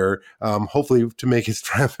for the year, hopefully to make his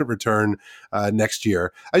triumphant return next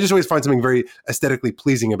year. I just always find something very aesthetically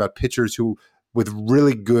pleasing about pitchers with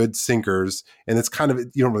really good sinkers, and it's kind of,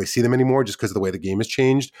 you don't really see them anymore just because of the way the game has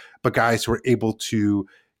changed, but guys who are able to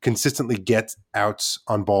consistently get outs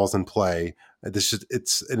on balls in play.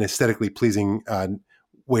 It's an aesthetically pleasing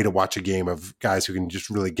way to watch a game of guys who can just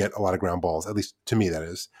really get a lot of ground balls, at least to me that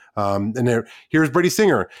is. And here's Brady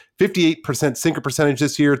Singer, 58% sinker percentage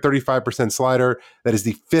this year, 35% slider. That is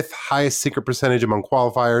the 5th highest sinker percentage among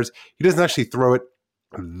qualifiers. He doesn't actually throw it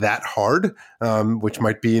that hard, which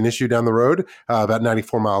might be an issue down the road, about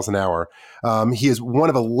 94 miles an hour. He is one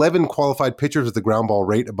of 11 qualified pitchers with the ground ball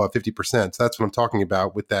rate above 50%. So that's what I'm talking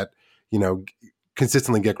about with that,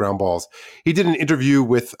 consistently get ground balls. He did an interview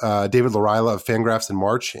with David Laurila of Fangraphs in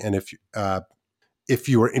March. And if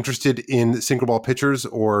you are interested in sinker ball pitchers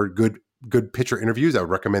or good pitcher interviews, I would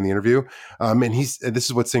recommend the interview. And this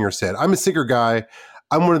is what Singer said. I'm a sinker guy.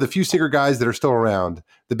 I'm one of the few sinker guys that are still around.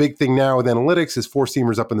 The big thing now with analytics is 4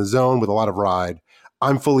 seamers up in the zone with a lot of ride.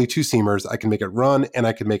 I'm fully 2 seamers. I can make it run and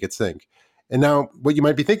I can make it sink. And now what you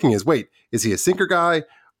might be thinking is, wait, is he a sinker guy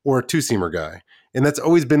or a 2 seamer guy? And that's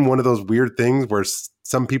always been one of those weird things where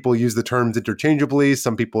some people use the terms interchangeably.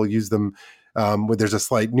 Some people use them where there's a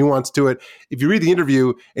slight nuance to it. If you read the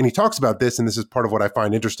interview and he talks about this, and this is part of what I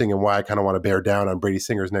find interesting and why I kind of want to bear down on Brady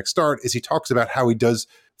Singer's next start, is he talks about how he does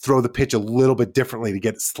throw the pitch a little bit differently to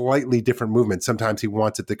get slightly different movement. Sometimes he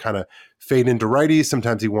wants it to kind of fade into righties.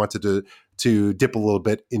 Sometimes he wants it to dip a little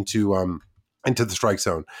bit into the strike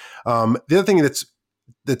zone. The other thing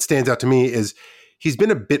that stands out to me is he's been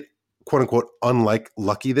a bit, quote unquote,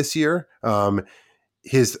 lucky this year.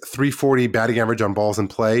 his 340 batting average on balls in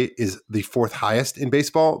play is the 4th highest in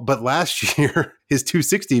baseball. But last year, his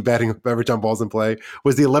 260 batting average on balls in play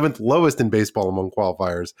was the 11th lowest in baseball among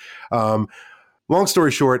qualifiers. Long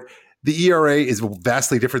story short, the ERA is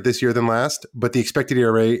vastly different this year than last, but the expected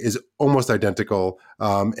ERA is almost identical,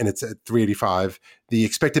 and it's at 385. The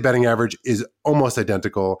expected batting average is almost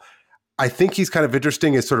identical. I think he's kind of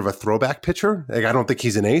interesting as sort of a throwback pitcher. Like, I don't think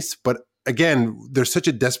he's an ace, but again, there's such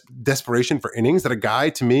a desperation for innings that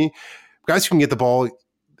guys who can get the ball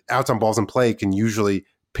outs on balls in play can usually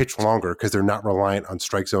pitch longer because they're not reliant on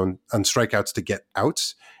strikeouts to get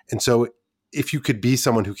outs. And so if you could be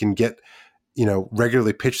someone who can get,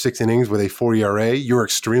 regularly pitch 6 innings with a 4 ERA, you're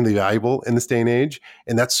extremely valuable in this day and age.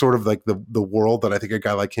 And that's sort of like the world that I think a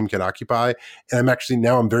guy like him can occupy. And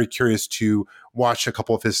I'm very curious to watch a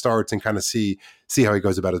couple of his starts and kind of see how he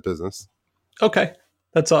goes about his business. Okay.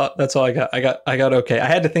 That's all I got. I got okay. I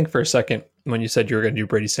had to think for a second when you said you were going to do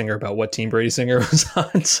Brady Singer about what team Brady Singer was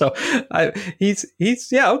on. So he's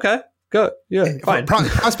okay. Good. Yeah, fine.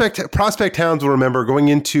 Prospect hounds will remember going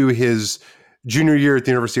into his junior year at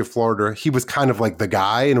the University of Florida, he was kind of like the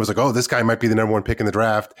guy, and it was like, oh, this guy might be the number 1 pick in the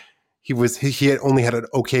draft. He had only had an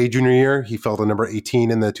okay junior year. He fell to number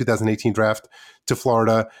 18 in the 2018 draft to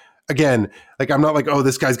Florida. Again, like, I'm not like, oh,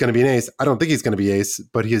 this guy's going to be an ace. I don't think he's going to be ace,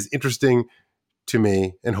 but he is interesting to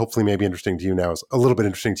me, and hopefully maybe interesting to you now, a little bit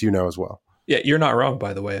interesting to you now as well. Yeah, you're not wrong,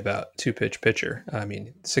 by the way, about 2-pitch pitcher. I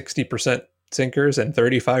mean, 60% sinkers and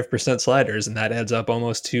 35% sliders, and that adds up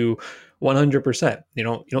almost to 100%.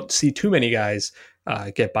 You don't see too many guys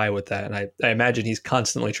get by with that, and I imagine he's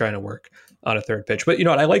constantly trying to work on a third pitch. But you know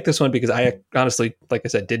what? I like this one because I honestly, like I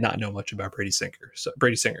said, did not know much about Brady Singer.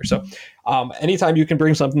 So anytime you can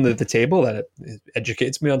bring something to the table that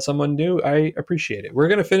educates me on someone new, I appreciate it. We're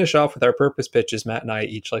going to finish off with our purpose pitches. Matt and I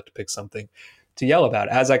each like to pick something to yell about.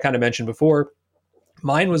 As I kind of mentioned before,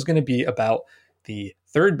 mine was going to be about the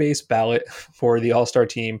third base ballot for the All-Star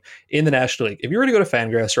team in the National League. If you were to go to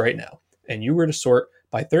Fangraphs right now and you were to sort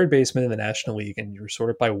by third baseman in the National League and you were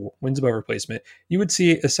sorted by wins above replacement, you would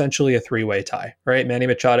see essentially a 3-way tie, right? Manny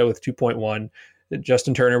Machado with 2.1,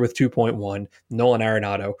 Justin Turner with 2.1, Nolan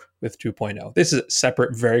Arenado with 2.0. This is a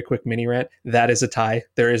separate, very quick mini rant. That is a tie.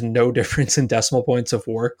 There is no difference in decimal points of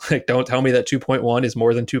WAR. Like, don't tell me that 2.1 is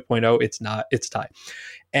more than 2.0. It's not. It's a tie.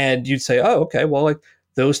 And you'd say, oh, okay, well, like,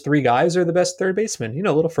 those 3 guys are the best third basemen. You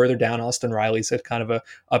know, a little further down, Austin Riley's had kind of a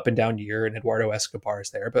up and down year, and Eduardo Escobar is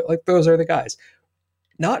there, but like, those are the guys.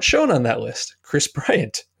 Not shown on that list, Chris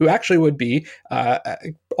Bryant, who actually would be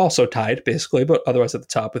also tied, basically, but otherwise at the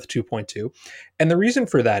top with 2.2. And the reason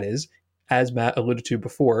for that is, as Matt alluded to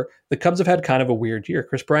before, the Cubs have had kind of a weird year.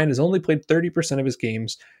 Chris Bryant has only played 30% of his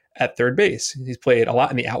games at third base. He's played a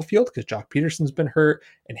lot in the outfield because Jock Peterson's been hurt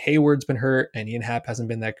and Hayward's been hurt and Ian Happ hasn't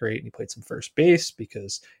been that great. And he played some first base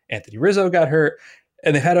because Anthony Rizzo got hurt.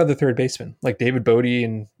 And they've had other third basemen like David Bodie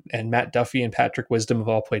and Matt Duffy and Patrick Wisdom have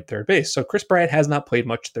all played third base. So Chris Bryant has not played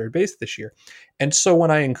much third base this year. And so when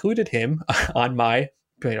I included him on my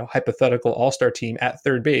hypothetical all-star team at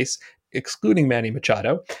third base, excluding Manny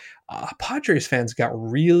Machado, Padres fans got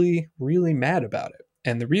really, really mad about it.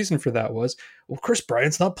 And the reason for that was, well, Chris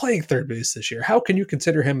Bryant's not playing third base this year. How can you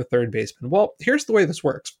consider him a third baseman? Well, here's the way this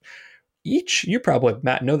works. You probably,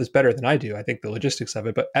 Matt, know this better than I do, I think, the logistics of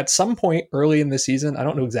it, but at some point early in the season, I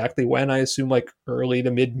don't know exactly when, I assume like early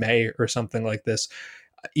to mid-May or something like this,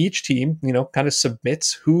 each team, kind of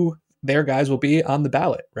submits who their guys will be on the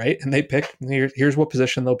ballot, right? And they pick, here's what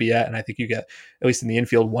position they'll be at, and I think you get, at least in the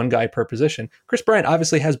infield, 1 guy per position. Chris Bryant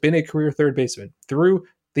obviously has been a career third baseman. Through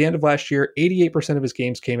the end of last year, 88% of his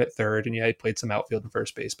games came at third, and he played some outfield and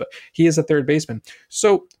first base, but he is a third baseman.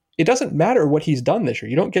 So it doesn't matter what he's done this year.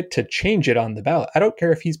 You don't get to change it on the ballot. I don't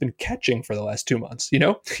care if he's been catching for the last 2 months.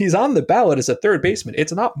 He's on the ballot as a third baseman.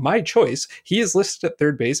 It's not my choice. He is listed at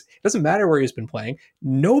third base. It doesn't matter where he's been playing.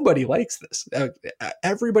 Nobody likes this.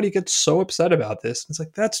 Everybody gets so upset about this. It's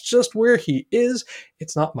like, that's just where he is.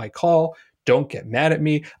 It's not my call. Don't get mad at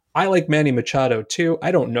me. I like Manny Machado too.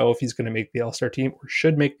 I don't know if he's going to make the All-Star team or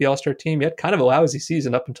should make the All-Star team. He had kind of a lousy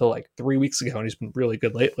season up until like 3 weeks ago, and he's been really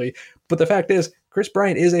good lately. But the fact is, Chris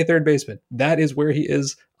Bryant is a third baseman. That is where he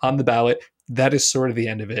is on the ballot. That is sort of the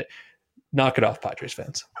end of it. Knock it off, Padres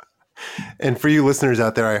fans. And for you listeners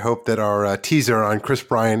out there, I hope that our teaser on Chris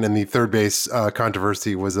Bryant and the third base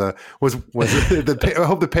controversy was I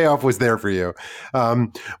hope the payoff was there for you.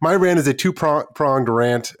 My rant is a 2-pronged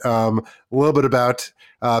rant, a little bit about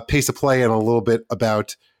pace of play and a little bit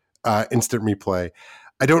about instant replay.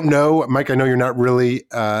 I don't know, Mike, I know you're not really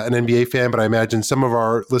an NBA fan, but I imagine some of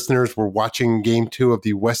our listeners were watching Game 2 of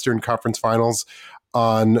the Western Conference Finals.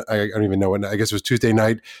 on, I don't even know when, I guess it was Tuesday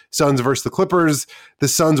night, Suns versus the Clippers. The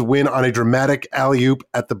Suns win on a dramatic alley-oop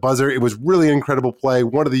at the buzzer. It was really an incredible play.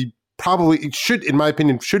 One of the it should, in my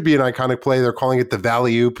opinion, should be an iconic play. They're calling it the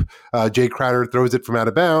Valley-oop. Jay Crowder throws it from out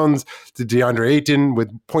of bounds to DeAndre Ayton with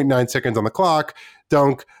 0.9 seconds on the clock.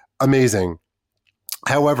 Dunk. Amazing.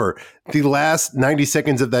 However, the last 90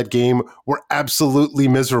 seconds of that game were absolutely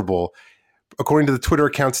miserable. According to the Twitter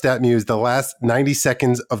account StatMuse, the last 90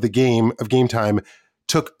 seconds of the game, of game time,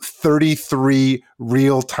 took 33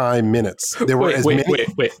 real-time minutes. There were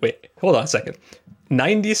Wait. Hold on a second.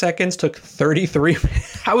 90 seconds took 33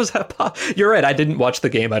 minutes. How is that possible? You're right. I didn't watch the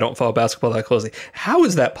game. I don't follow basketball that closely. How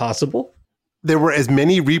is that possible? There were as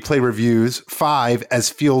many replay reviews, 5, as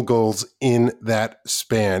field goals in that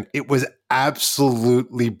span. It was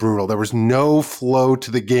absolutely brutal. There was no flow to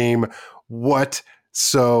the game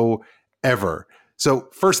whatsoever. So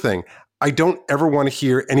first thing, I don't ever want to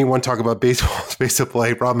hear anyone talk about baseball's pace of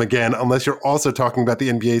play problem again, unless you're also talking about the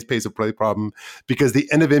NBA's pace of play problem, because the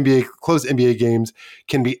end of close NBA games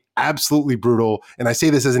can be absolutely brutal. And I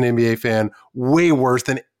say this as an NBA fan, way worse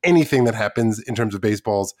than anything that happens in terms of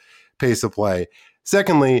baseball's pace of play.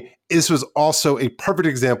 Secondly, this was also a perfect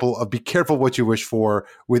example of be careful what you wish for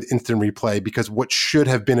with instant replay, because what should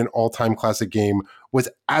have been an all-time classic game was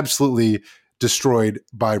absolutely destroyed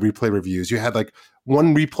by replay reviews. You had like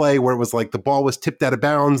one replay where it was like the ball was tipped out of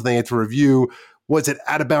bounds and they had to review, was it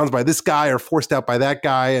out of bounds by this guy or forced out by that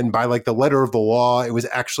guy? And by like the letter of the law, it was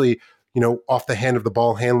actually, off the hand of the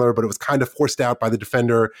ball handler, but it was kind of forced out by the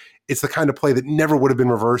defender. It's the kind of play that never would have been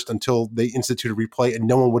reversed until they instituted replay, and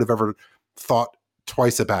no one would have ever thought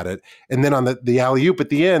twice about it. And then on the alley-oop at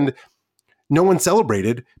the end, no one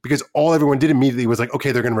celebrated because all everyone did immediately was like,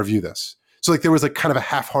 okay, they're going to review this. So like there was like kind of a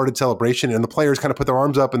half-hearted celebration, and the players kind of put their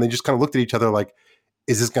arms up and they just kind of looked at each other like,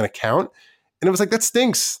 is this going to count? And it was like, that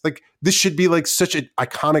stinks. Like this should be like such an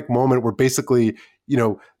iconic moment where basically,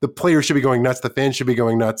 the players should be going nuts, the fans should be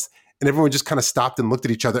going nuts. And everyone just kind of stopped and looked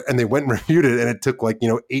at each other, and they went and reviewed it. And it took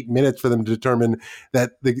 8 minutes for them to determine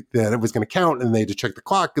that it was going to count. And they had to check the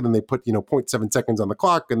clock, and then they put, 0.7 seconds on the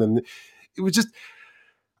clock. And then it was just,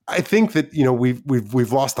 I think that,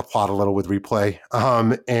 we've lost the plot a little with replay.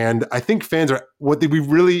 And I think fans are,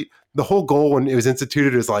 the whole goal when it was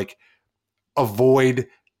instituted is like, avoid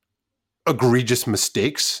egregious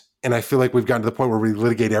mistakes. And I feel like we've gotten to the point where we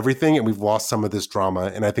litigate everything, and we've lost some of this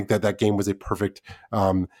drama. And I think that game was a perfect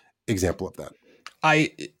example of that.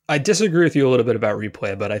 I disagree with you a little bit about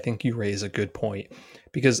replay, but I think you raise a good point,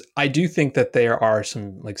 because I do think that there are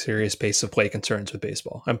some like serious pace of play concerns with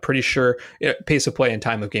baseball. I'm pretty sure pace of play and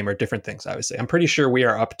time of game are different things, obviously. I'm pretty sure we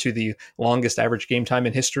are up to the longest average game time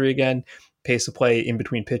in history again. Pace of play in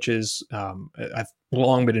between pitches. I've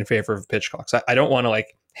long been in favor of pitch clocks. I don't want to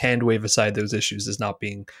like hand wave aside those issues as not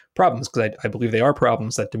being problems, because I believe they are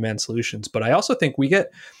problems that demand solutions. But I also think we get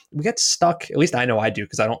stuck, at least I know I do,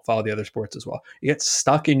 because I don't follow the other sports as well. You get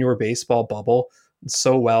stuck in your baseball bubble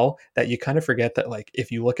so well that you kind of forget that like if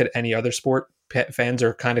you look at any other sport, fans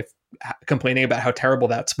are kind of complaining about how terrible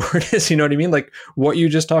that sport is. You know what I mean? Like what you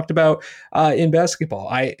just talked about in basketball.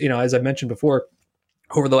 As I mentioned before,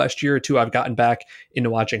 over the last year or two, I've gotten back into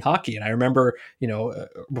watching hockey. And I remember,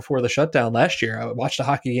 before the shutdown last year, I watched a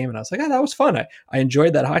hockey game and I was like, that was fun. I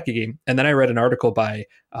enjoyed that hockey game. And then I read an article by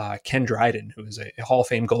Ken Dryden, who was a Hall of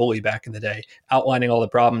Fame goalie back in the day, outlining all the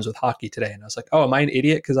problems with hockey today. And I was like, oh, am I an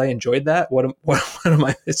idiot because I enjoyed that? What am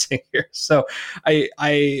I missing here? So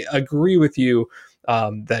I agree with you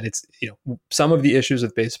that it's, some of the issues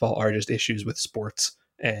with baseball are just issues with sports,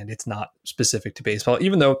 and it's not specific to baseball,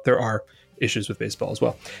 even though there are issues with baseball as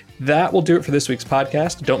well. That will do it for this week's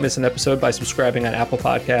podcast. Don't miss an episode by subscribing on Apple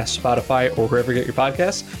Podcasts, Spotify, or wherever you get your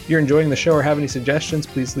podcasts. If you're enjoying the show or have any suggestions,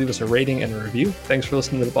 please leave us a rating and a review. Thanks for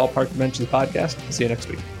listening to the Ballpark Dimensions podcast. See you next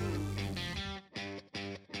week.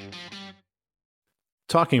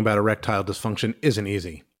 Talking about erectile dysfunction isn't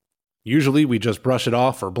easy. Usually we just brush it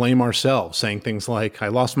off or blame ourselves, saying things like, I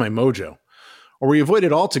lost my mojo. Or we avoid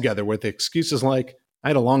it altogether with excuses like, I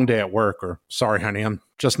had a long day at work, or sorry, honey, I'm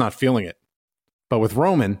just not feeling it. But with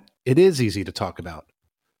Roman, it is easy to talk about.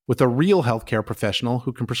 With a real healthcare professional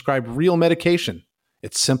who can prescribe real medication,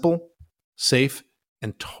 it's simple, safe,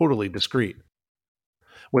 and totally discreet.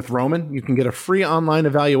 With Roman, you can get a free online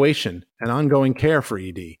evaluation and ongoing care for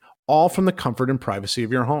ED, all from the comfort and privacy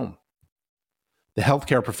of your home. The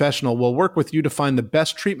healthcare professional will work with you to find the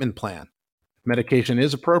best treatment plan. If medication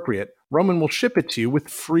is appropriate, Roman will ship it to you with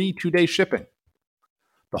free 2-day shipping.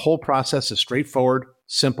 The whole process is straightforward,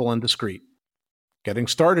 simple, and discreet. Getting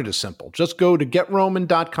started is simple. Just go to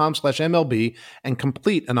GetRoman.com/MLB and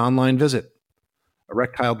complete an online visit.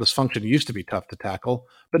 Erectile dysfunction used to be tough to tackle,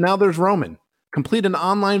 but now there's Roman, Complete an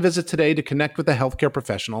online visit today to connect with a healthcare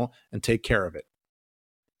professional and take care of it.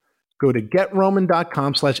 Go to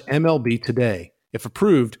GetRoman.com/MLB today. If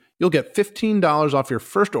approved, you'll get $15 off your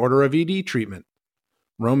first order of ED treatment.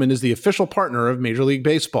 Roman is the official partner of Major League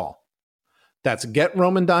Baseball. That's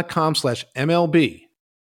GetRoman.com/MLB.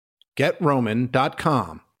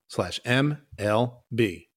 GetRoman.com/MLB.